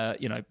via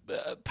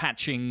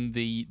patching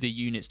the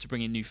units to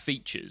bring in new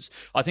features.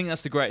 I think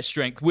that's the greatest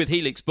strength with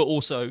Helix, but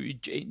also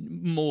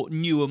more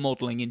newer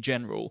modeling in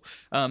general.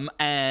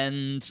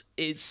 And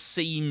it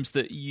seems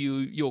that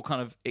you're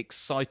kind of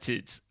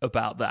excited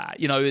about that.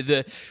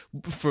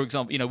 For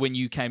example, when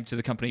you came to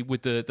the company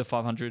with the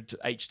 500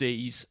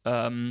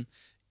 HDs.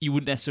 You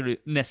wouldn't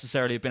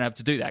necessarily have been able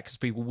to do that because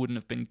people wouldn't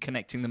have been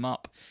connecting them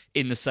up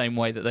in the same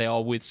way that they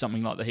are with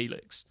something like the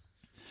Helix.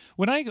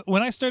 When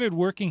I started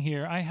working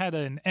here, I had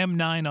an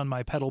M9 on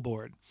my pedal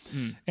board,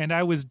 and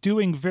I was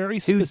doing very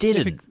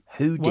specific...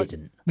 Who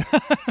didn't?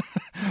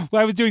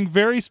 Well, I was doing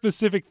very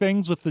specific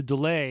things with the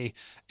delay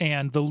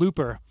and the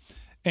looper.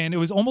 And it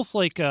was almost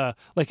like an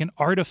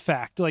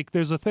artifact. Like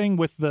there's a thing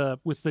with the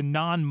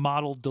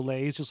non-modeled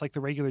delays, just like the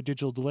regular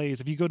digital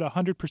delays. If you go to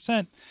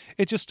 100%,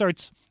 it just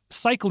starts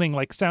cycling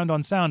like sound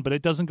on sound, but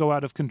it doesn't go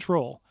out of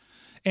control.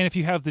 And if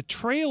you have the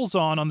trails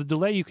on the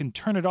delay, you can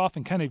turn it off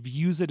and kind of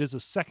use it as a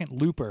second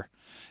looper.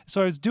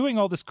 So I was doing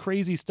all this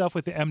crazy stuff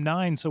with the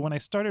M9. So when I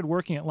started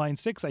working at Line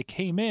 6, I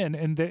came in,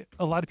 and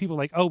a lot of people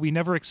were like, oh, we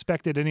never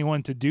expected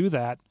anyone to do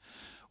that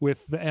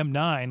with the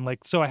M9.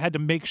 So I had to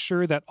make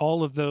sure that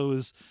all of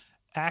those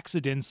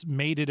accidents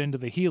made it into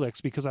the Helix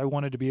because I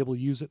wanted to be able to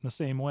use it in the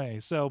same way.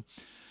 So,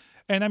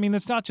 and I mean,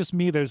 it's not just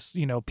me. There's,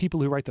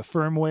 people who write the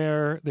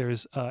firmware.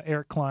 There's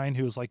Eric Klein,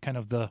 who is like kind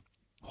of the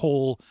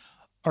whole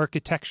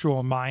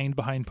architectural mind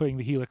behind putting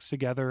the Helix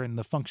together and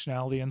the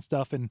functionality and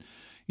stuff. And,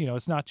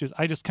 it's not just,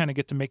 I just kind of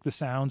get to make the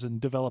sounds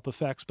and develop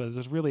effects, but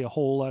there's really a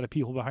whole lot of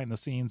people behind the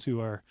scenes who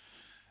are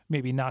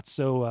maybe not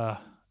so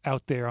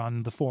out there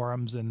on the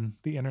forums and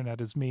the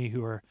internet as me,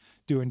 who are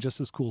doing just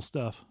as cool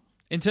stuff.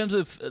 In terms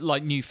of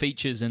like new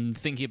features and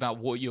thinking about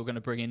what you're going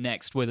to bring in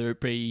next, whether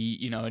it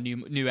be a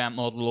new amp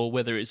model or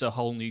whether it's a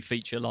whole new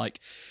feature like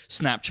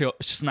snapshot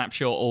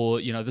or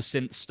the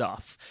synth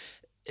stuff,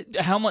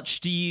 how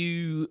much do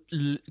you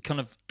kind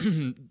of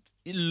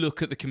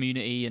look at the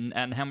community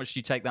and how much do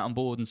you take that on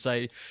board and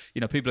say,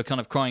 people are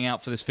kind of crying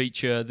out for this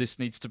feature, this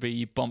needs to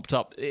be bumped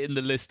up in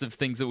the list of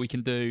things that we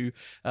can do,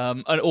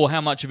 or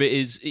how much of it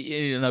is,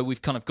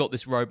 we've kind of got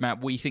this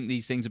roadmap, we think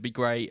these things would be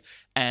great,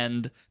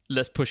 and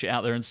let's push it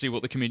out there and see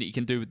what the community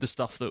can do with the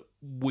stuff that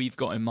we've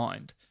got in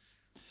mind?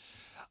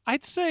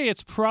 I'd say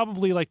it's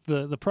probably like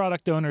the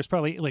product owner is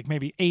probably like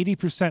maybe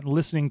 80%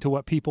 listening to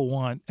what people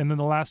want, and then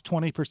the last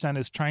 20%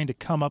 is trying to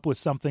come up with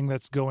something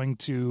that's going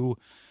to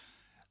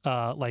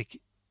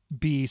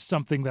be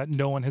something that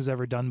no one has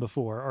ever done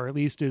before, or at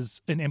least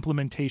is an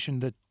implementation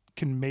that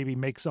can maybe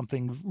make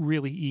something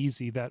really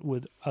easy that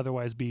would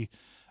otherwise be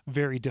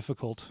very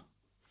difficult.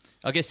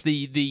 I guess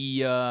the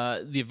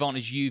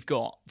advantage you've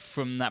got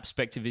from that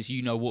perspective is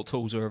what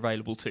tools are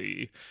available to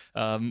you,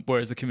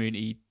 whereas the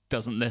community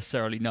doesn't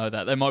necessarily know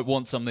that. They might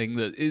want something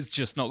that is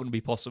just not going to be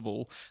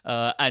possible,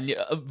 and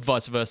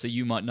vice versa.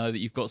 You might know that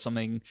you've got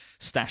something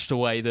stashed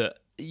away that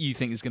you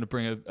think is going to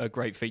bring a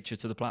great feature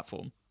to the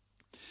platform.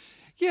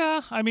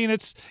 Yeah, I mean,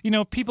 it's,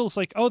 people's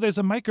like, oh, there's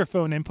a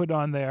microphone input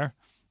on there.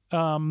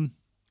 And,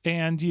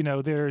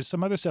 there's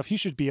some other stuff. You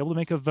should be able to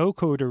make a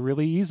vocoder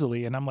really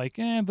easily. And I'm like,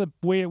 the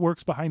way it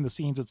works behind the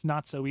scenes, it's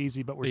not so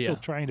easy, but we're still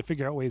trying to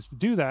figure out ways to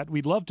do that.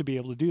 We'd love to be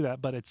able to do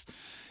that, but it's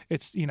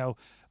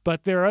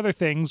but there are other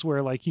things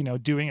where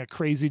doing a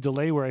crazy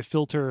delay where I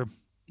filter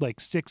like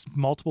 6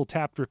 multiple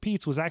tapped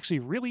repeats was actually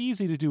really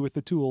easy to do with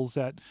the tools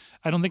that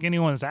I don't think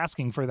anyone is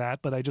asking for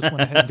that, but I just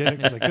went ahead and did it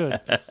because I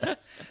could.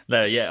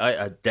 No, yeah,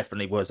 I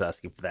definitely was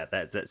asking for that.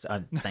 That's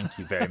thank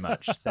you very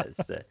much.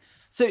 That's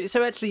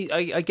so actually,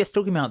 I guess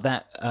talking about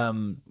that,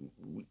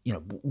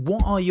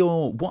 what are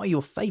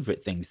your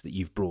favorite things that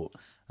you've brought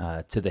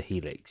to the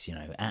Helix?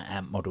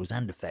 Amp models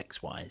and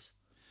effects wise.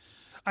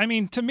 I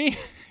mean, to me,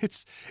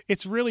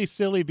 it's really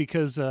silly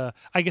because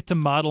I get to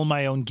model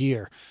my own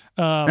gear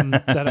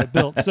that I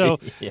built. So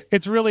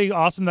It's really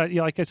awesome that,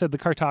 like I said, the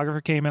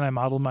cartographer came in, I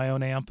modeled my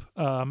own amp.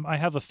 I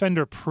have a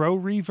Fender Pro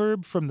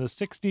Reverb from the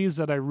 60s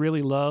that I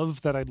really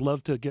love, that I'd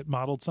love to get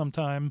modeled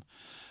sometime.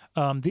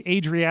 The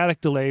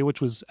Adriatic delay,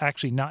 which was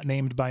actually not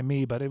named by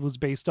me, but it was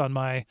based on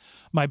my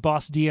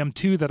Boss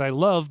DM2 that I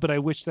love, but I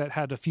wish that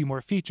had a few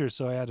more features,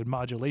 so I added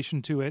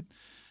modulation to it.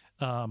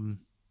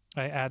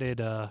 I added,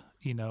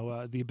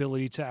 the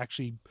ability to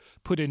actually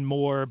put in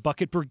more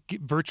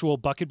virtual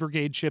bucket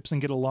brigade chips and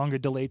get a longer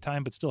delay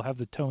time, but still have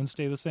the tone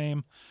stay the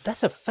same.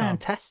 That's a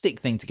fantastic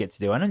thing to get to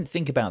do. I don't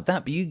think about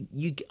that, but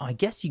I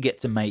guess you get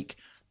to make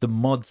the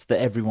mods that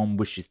everyone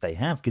wishes they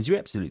have. Because you're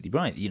absolutely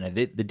right. You know,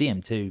 the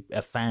DM2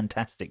 are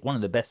fantastic, one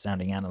of the best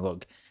sounding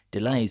analog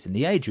delays, and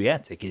the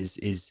Adriatic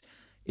is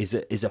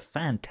a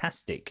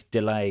fantastic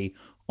delay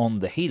on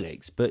the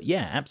Helix. But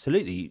yeah,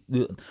 absolutely.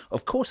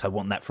 Of course, I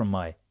want that from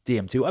my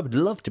DM2. I would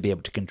love to be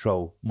able to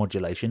control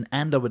modulation,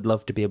 and I would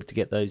love to be able to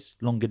get those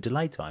longer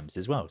delay times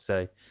as well.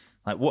 So,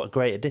 like, what a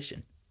great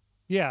addition.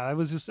 Yeah,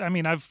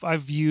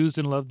 I've used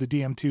and loved the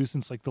DM2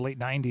 since like the late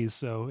 90s,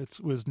 so it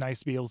was nice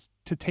to be able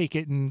to take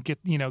it and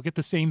get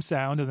the same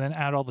sound and then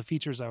add all the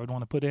features I would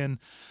want to put in.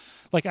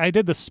 Like I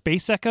did the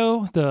Space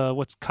Echo,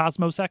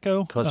 Cosmos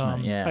Echo.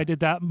 Yeah. I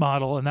did that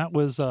model, and that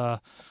was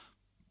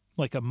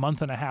like a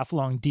month and a half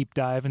long deep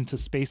dive into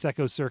Space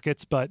Echo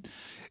circuits, but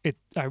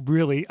I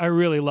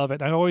really love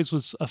it. I always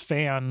was a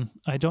fan.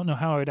 I don't know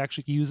how I would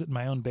actually use it in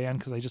my own band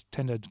because I just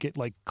tend to get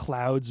like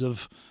clouds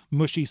of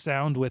mushy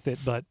sound with it,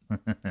 but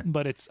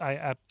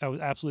I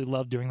absolutely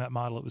loved doing that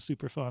model. It was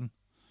super fun.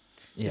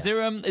 Yeah.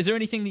 Is there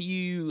anything that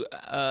you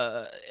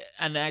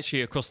and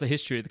actually across the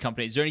history of the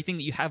company, is there anything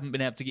that you haven't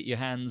been able to get your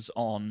hands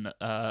on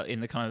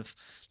in the kind of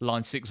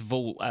Line 6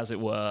 vault, as it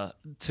were,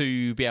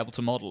 to be able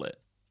to model it?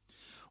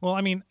 Well,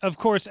 I mean, of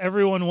course,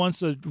 everyone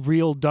wants a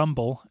real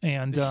Dumble,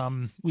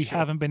 and we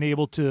haven't been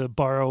able to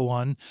borrow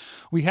one.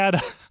 We had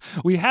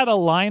a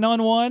line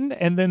on one,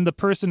 and then the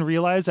person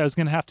realized I was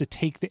going to have to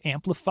take the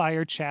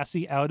amplifier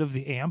chassis out of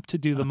the amp to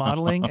do the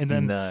modeling, and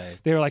then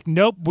they were like,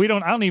 "Nope, I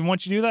don't even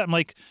want you to do that." I'm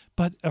like,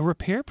 "But a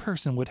repair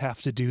person would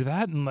have to do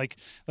that," and like,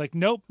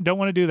 nope, don't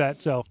want to do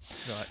that. So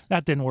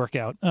that didn't work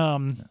out.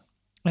 And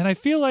I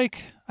feel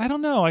like, I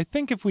don't know. I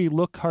think if we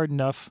look hard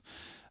enough,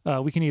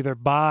 we can either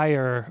buy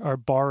or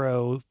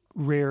borrow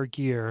rare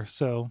gear.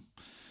 So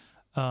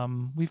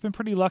we've been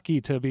pretty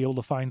lucky to be able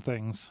to find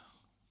things.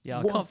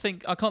 Yeah,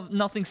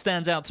 nothing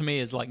stands out to me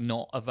as like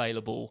not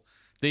available.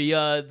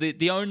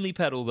 The only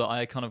pedal that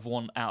I kind of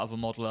want out of a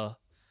modeler,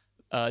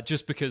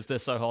 just because they're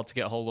so hard to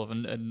get a hold of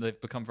and they've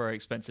become very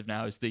expensive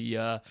now, is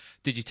the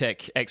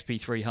Digitech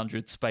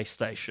XP300 Space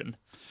Station.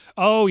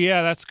 Oh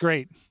yeah, that's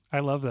great. I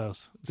love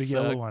those. The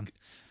yellow one.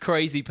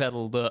 Crazy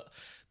pedal that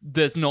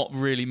there's not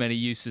really many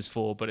uses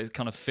for, but it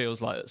kind of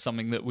feels like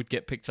something that would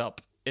get picked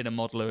up in a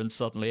modeler and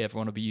suddenly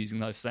everyone will be using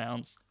those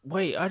sounds.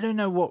 Wait, I don't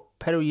know what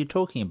pedal you're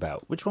talking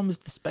about. Which one was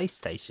the Space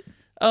Station?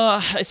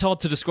 It's hard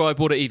to describe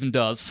what it even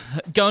does.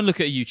 Go and look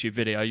at a YouTube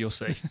video, you'll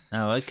see.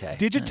 Oh, okay.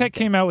 Digitech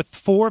came out with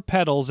 4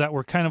 pedals that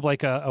were kind of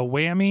like a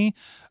whammy,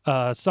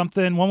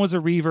 something. One was a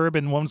reverb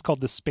and one was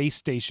called the Space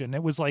Station.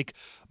 It was like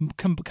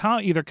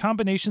either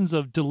combinations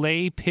of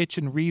delay, pitch,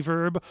 and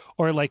reverb,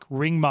 or like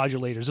ring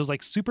modulators. It was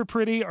like super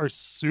pretty or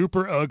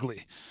super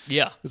ugly.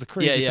 Yeah. It was a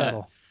crazy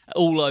pedal.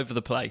 All over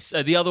the place.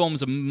 The other one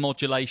was a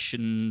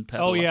modulation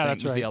pedal. Oh yeah, I think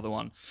that's was right. The other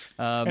one.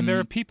 And there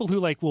are people who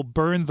like will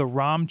burn the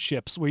ROM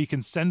chips, where you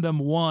can send them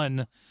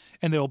one,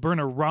 and they'll burn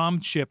a ROM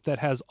chip that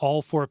has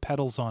all 4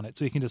 pedals on it,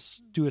 so you can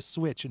just do a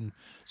switch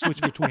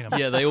between them.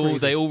 Yeah,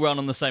 they all run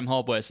on the same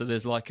hardware. So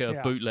there's like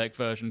a bootleg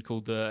version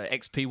called the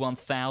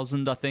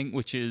XP1000, I think,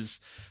 which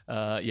is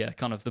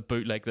kind of the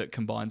bootleg that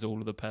combines all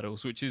of the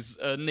pedals, which is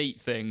a neat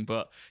thing.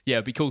 But yeah,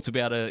 it'd be cool to be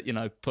able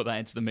to put that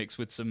into the mix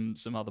with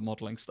some other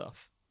modeling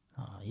stuff.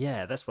 Oh,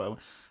 yeah, that's what I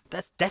want.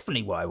 That's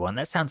definitely what I want.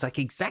 That sounds like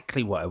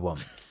exactly what I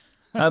want.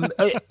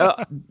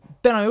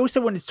 Ben, I also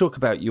wanted to talk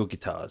about your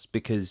guitars,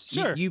 because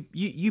sure.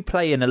 you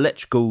play an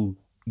electrical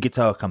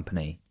guitar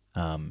company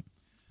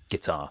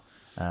guitar.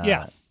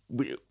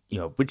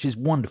 Which is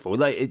wonderful.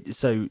 Like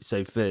so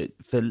for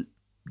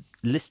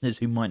listeners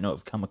who might not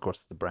have come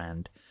across the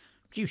brand,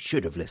 you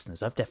should have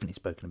listeners. I've definitely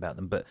spoken about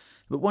them, but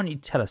why don't you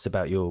tell us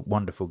about your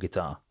wonderful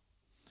guitar?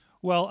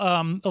 Well,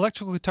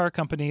 Electrical Guitar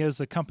Company is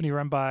a company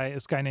run by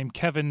this guy named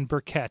Kevin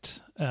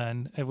Burkett,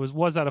 and it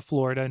was out of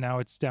Florida. Now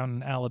it's down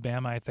in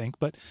Alabama, I think.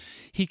 But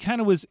he kind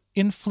of was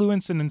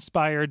influenced and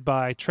inspired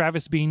by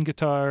Travis Bean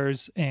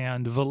guitars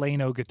and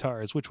Valeno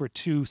guitars, which were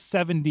 2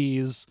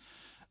 70s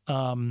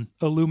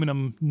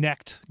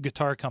aluminum-necked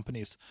guitar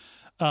companies.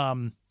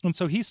 And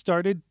so he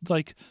started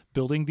like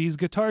building these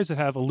guitars that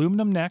have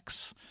aluminum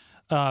necks.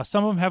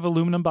 Some of them have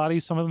aluminum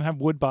bodies, some of them have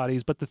wood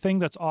bodies, but the thing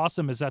that's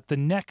awesome is that the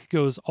neck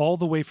goes all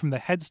the way from the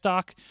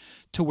headstock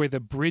to where the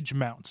bridge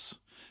mounts.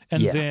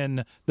 And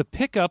then the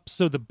pickups,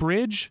 so the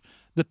bridge,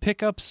 the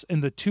pickups,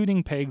 and the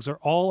tuning pegs are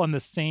all on the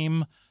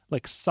same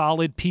like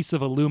solid piece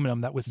of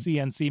aluminum that was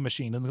CNC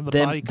machined, and then the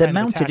body kind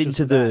of attaches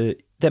to that.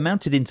 They're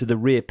mounted into the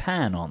rear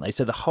pan, aren't they?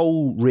 So the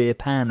whole rear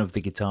pan of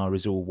the guitar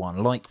is all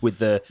one, like with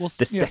the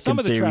second some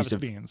of the series Travis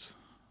of Beans.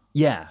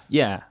 Yeah.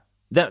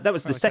 That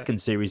was the second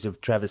series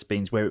of Travis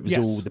Beans, where it was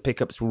all the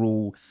pickups were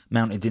all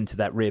mounted into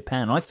that rear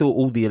pan. I thought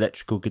all the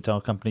electrical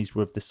guitar companies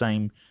were in the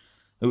same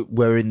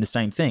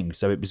thing,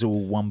 so it was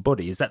all one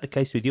body. Is that the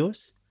case with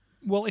yours?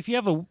 Well, if you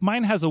have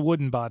mine has a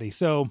wooden body,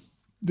 so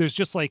there's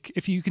just like,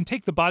 if you can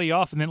take the body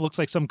off and then it looks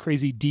like some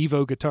crazy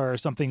Devo guitar or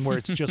something where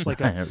it's just like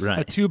a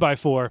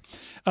 2x4.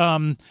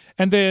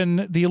 And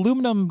then the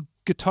aluminum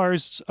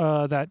guitars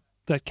that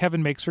that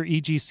Kevin makes for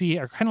EGC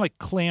are kind of like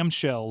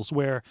clamshells,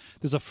 where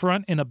there's a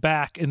front and a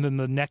back, and then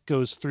the neck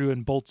goes through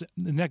and bolts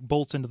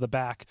into the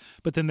back.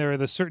 But then there are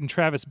the certain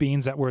Travis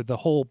beans that where the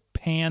whole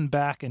pan,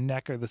 back, and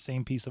neck are the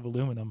same piece of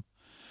aluminum.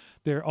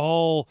 They're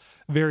all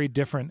very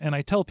different. And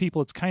I tell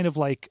people it's kind of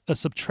like a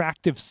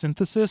subtractive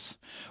synthesis,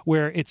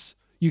 where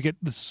you get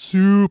the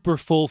super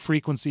full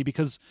frequency,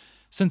 because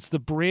since the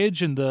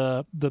bridge and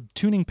the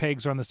tuning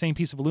pegs are on the same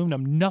piece of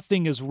aluminum,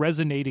 nothing is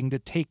resonating to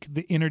take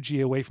the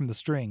energy away from the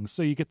strings.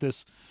 So you get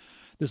this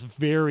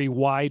very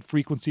wide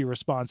frequency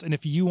response. And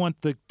if you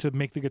want to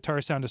make the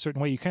guitar sound a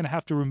certain way, you kind of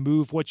have to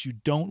remove what you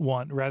don't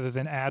want rather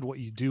than add what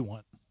you do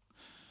want.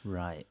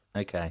 Right.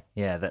 Okay.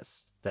 Yeah,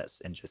 that's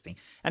interesting.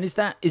 And is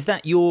that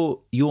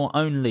your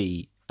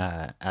only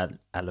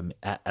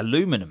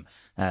aluminum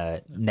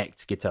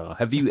necked guitar?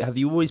 Have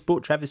you always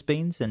bought Travis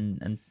Beans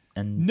and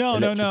No.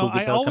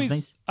 guitar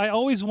companies? I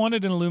always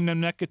wanted an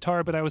aluminum neck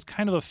guitar, but I was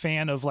kind of a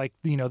fan of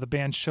the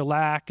band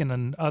Shellac and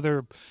then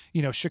other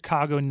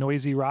Chicago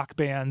noisy rock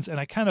bands, and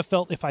I kind of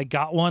felt if I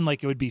got one,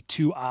 it would be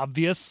too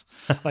obvious.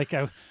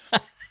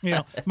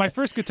 My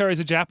first guitar is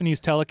a Japanese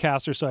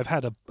Telecaster, so I've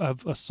had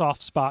a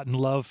soft spot and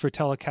love for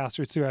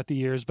Telecasters throughout the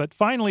years. But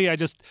finally,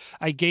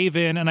 I gave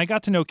in, and I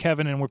got to know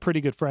Kevin, and we're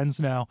pretty good friends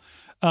now.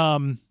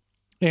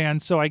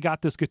 And so I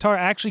got this guitar.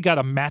 I actually got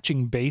a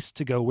matching bass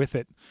to go with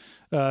it.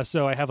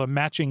 So I have a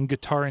matching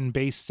guitar and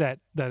bass set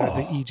that are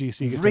the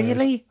EGC guitars.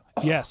 Really?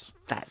 Yes.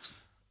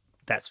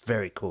 That's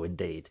very cool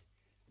indeed.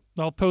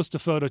 I'll post a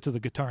photo to the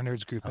Guitar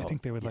Nerds group. I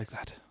think they would like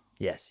that.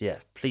 Yes, yeah.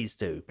 Please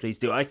do.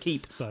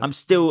 I'm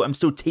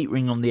still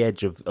teetering on the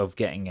edge of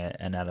getting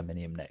an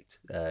aluminium necked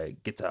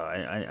guitar.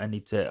 I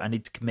need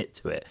to commit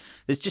to it.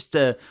 There's just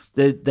they're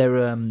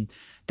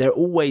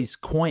always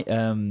quite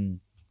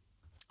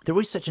they're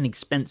always such an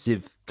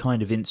expensive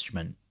kind of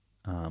instrument.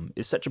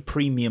 It's such a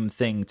premium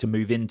thing to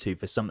move into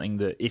for something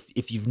that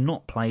if you've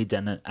not played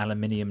an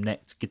aluminium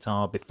necked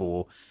guitar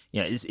before,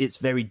 it's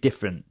very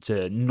different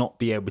to not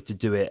be able to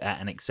do it at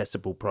an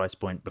accessible price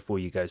point before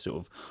you go sort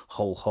of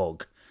whole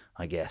hog,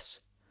 I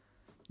guess.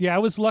 Yeah, I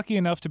was lucky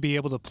enough to be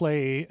able to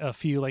play a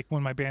few. Like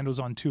when my band was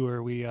on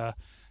tour, we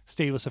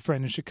stayed with a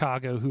friend in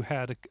Chicago who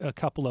had a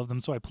couple of them.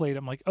 So I played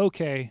them. Like,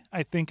 okay,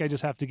 I think I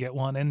just have to get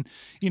one. And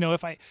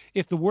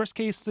if the worst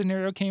case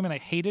scenario came and I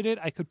hated it,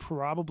 I could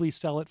probably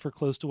sell it for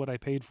close to what I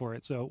paid for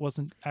it. So it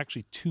wasn't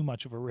actually too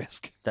much of a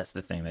risk. That's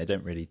the thing; they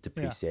don't really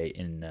depreciate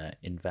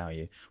in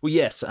value. Well,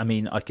 yes, I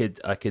mean, I could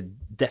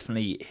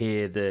definitely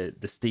hear the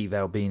Steve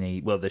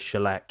Albini, the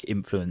shellac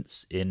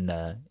influence in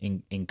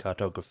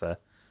Cartographer.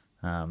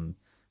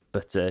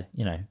 But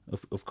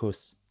of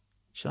course,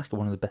 Shellac are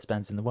one of the best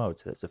bands in the world,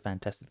 so that's a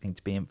fantastic thing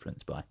to be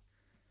influenced by.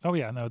 Oh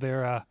yeah, no,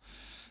 they're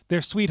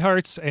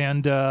sweethearts,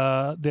 and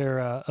they're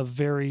a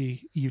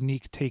very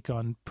unique take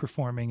on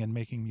performing and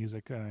making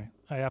music. I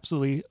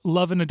absolutely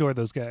love and adore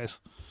those guys.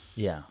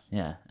 Yeah,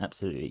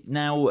 absolutely.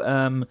 Now,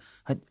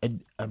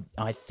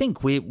 I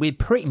think we're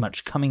pretty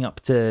much coming up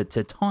to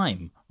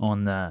time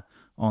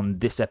on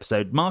this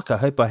episode. Mark, I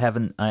hope I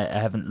haven't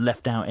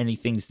left out any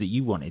things that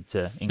you wanted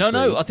to include.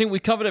 No, I think we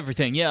covered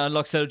everything. Yeah,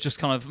 like I said, just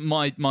kind of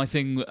my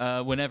thing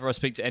whenever I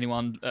speak to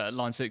anyone,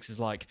 Line 6 is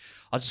like,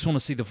 I just want to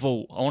see the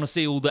vault. I want to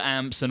see all the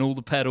amps and all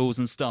the pedals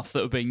and stuff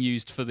that are being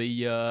used for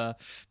the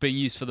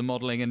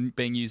modelling and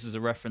being used as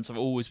a reference. I've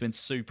always been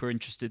super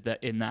interested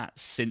in that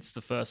since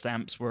the first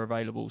amps were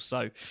available.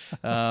 So,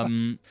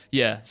 sometime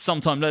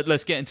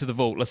let's get into the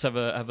vault. Let's have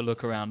a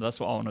look around. That's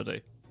what I want to do.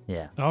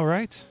 Yeah. All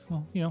right.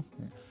 Well,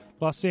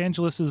 Los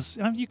Angeles is,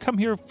 you come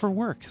here for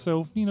work,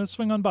 so,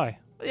 swing on by.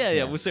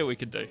 Yeah, we'll see what we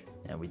can do.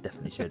 Yeah, we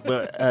definitely should.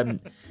 Well,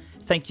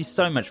 thank you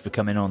so much for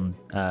coming on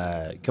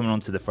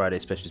to the Friday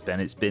Specials, Ben.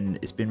 It's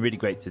been really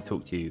great to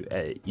talk to you,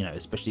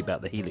 especially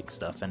about the Helix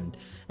stuff.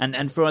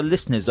 And for our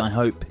listeners, I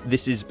hope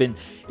this has been,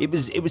 it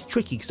was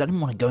tricky because I didn't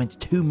want to go into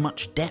too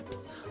much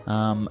depth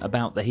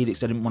about the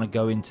Helix. I didn't want to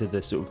go into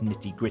the sort of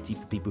nitty gritty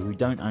for people who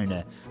don't own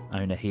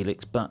a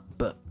Helix, but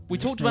we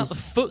talked about the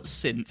foot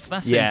synth.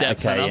 That's in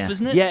depth enough,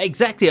 isn't it? Yeah,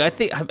 exactly. I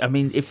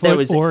mean, if foot there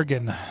was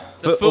organ,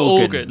 the foot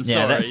organ.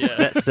 Sorry,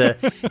 that's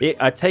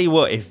I tell you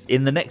what, if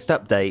in the next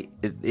update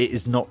it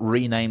is not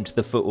renamed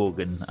the foot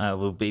organ, I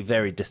will be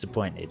very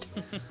disappointed.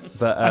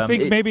 But I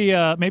think maybe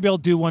I'll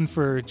do one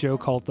for Joe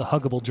called the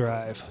Huggable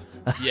Drive.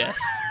 Yes.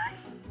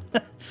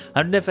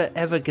 I'm never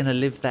ever gonna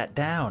live that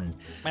down.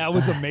 That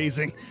was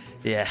amazing.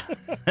 Yeah.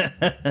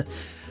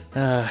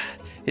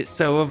 It's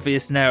so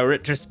obvious now,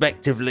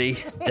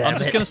 retrospectively. I'm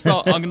gonna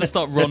start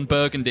Ron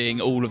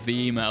Burgundying all of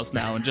the emails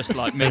now and just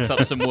mix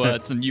up some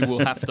words, and you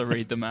will have to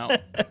read them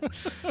out.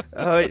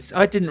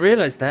 I didn't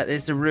realise that.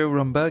 It's a real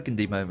Ron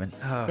Burgundy moment.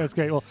 Oh. That's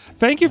great. Well,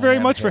 thank you very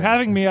much for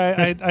having me.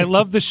 I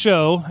love the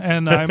show,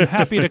 and I'm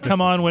happy to come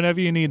on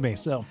whenever you need me.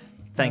 So,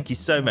 thank you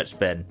so much,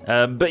 Ben.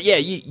 But yeah,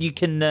 you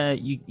can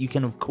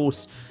of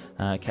course.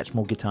 Catch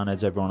more Guitar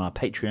Nerds over on our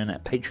Patreon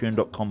at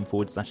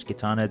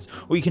patreon.com/Guitar Nerds,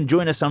 or you can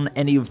join us on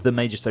any of the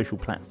major social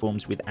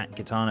platforms with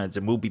 @Guitar Nerds,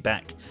 and we'll be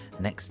back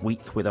next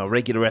week with our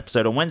regular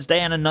episode on Wednesday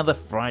and another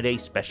Friday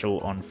special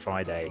on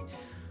Friday.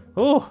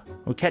 Oh,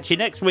 we'll catch you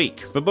next week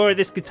for more of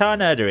this guitar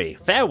nerdery.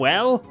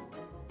 Farewell.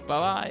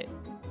 Bye-bye.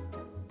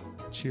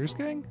 Cheers,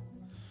 gang.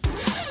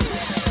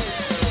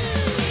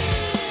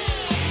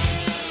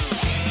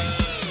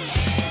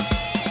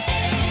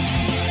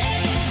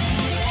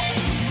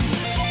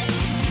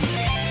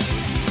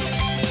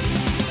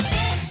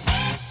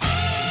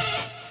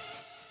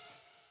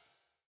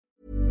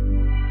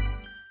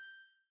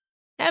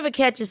 Ever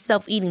catch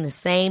yourself eating the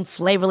same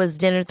flavorless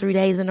dinner 3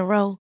 days in a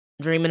row?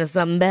 Dreaming of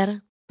something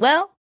better?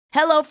 Well,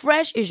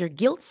 HelloFresh is your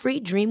guilt-free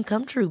dream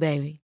come true,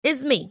 baby.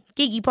 It's me,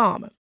 Keke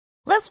Palmer.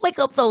 Let's wake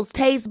up those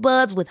taste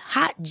buds with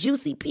hot,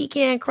 juicy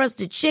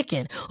pecan-crusted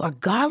chicken or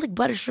garlic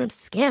butter shrimp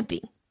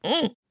scampi.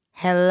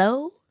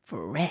 Hello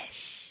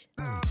Fresh.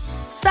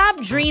 Stop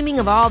dreaming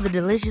of all the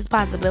delicious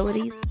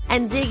possibilities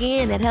and dig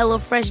in at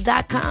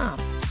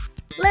HelloFresh.com.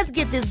 Let's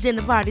get this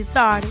dinner party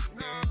started.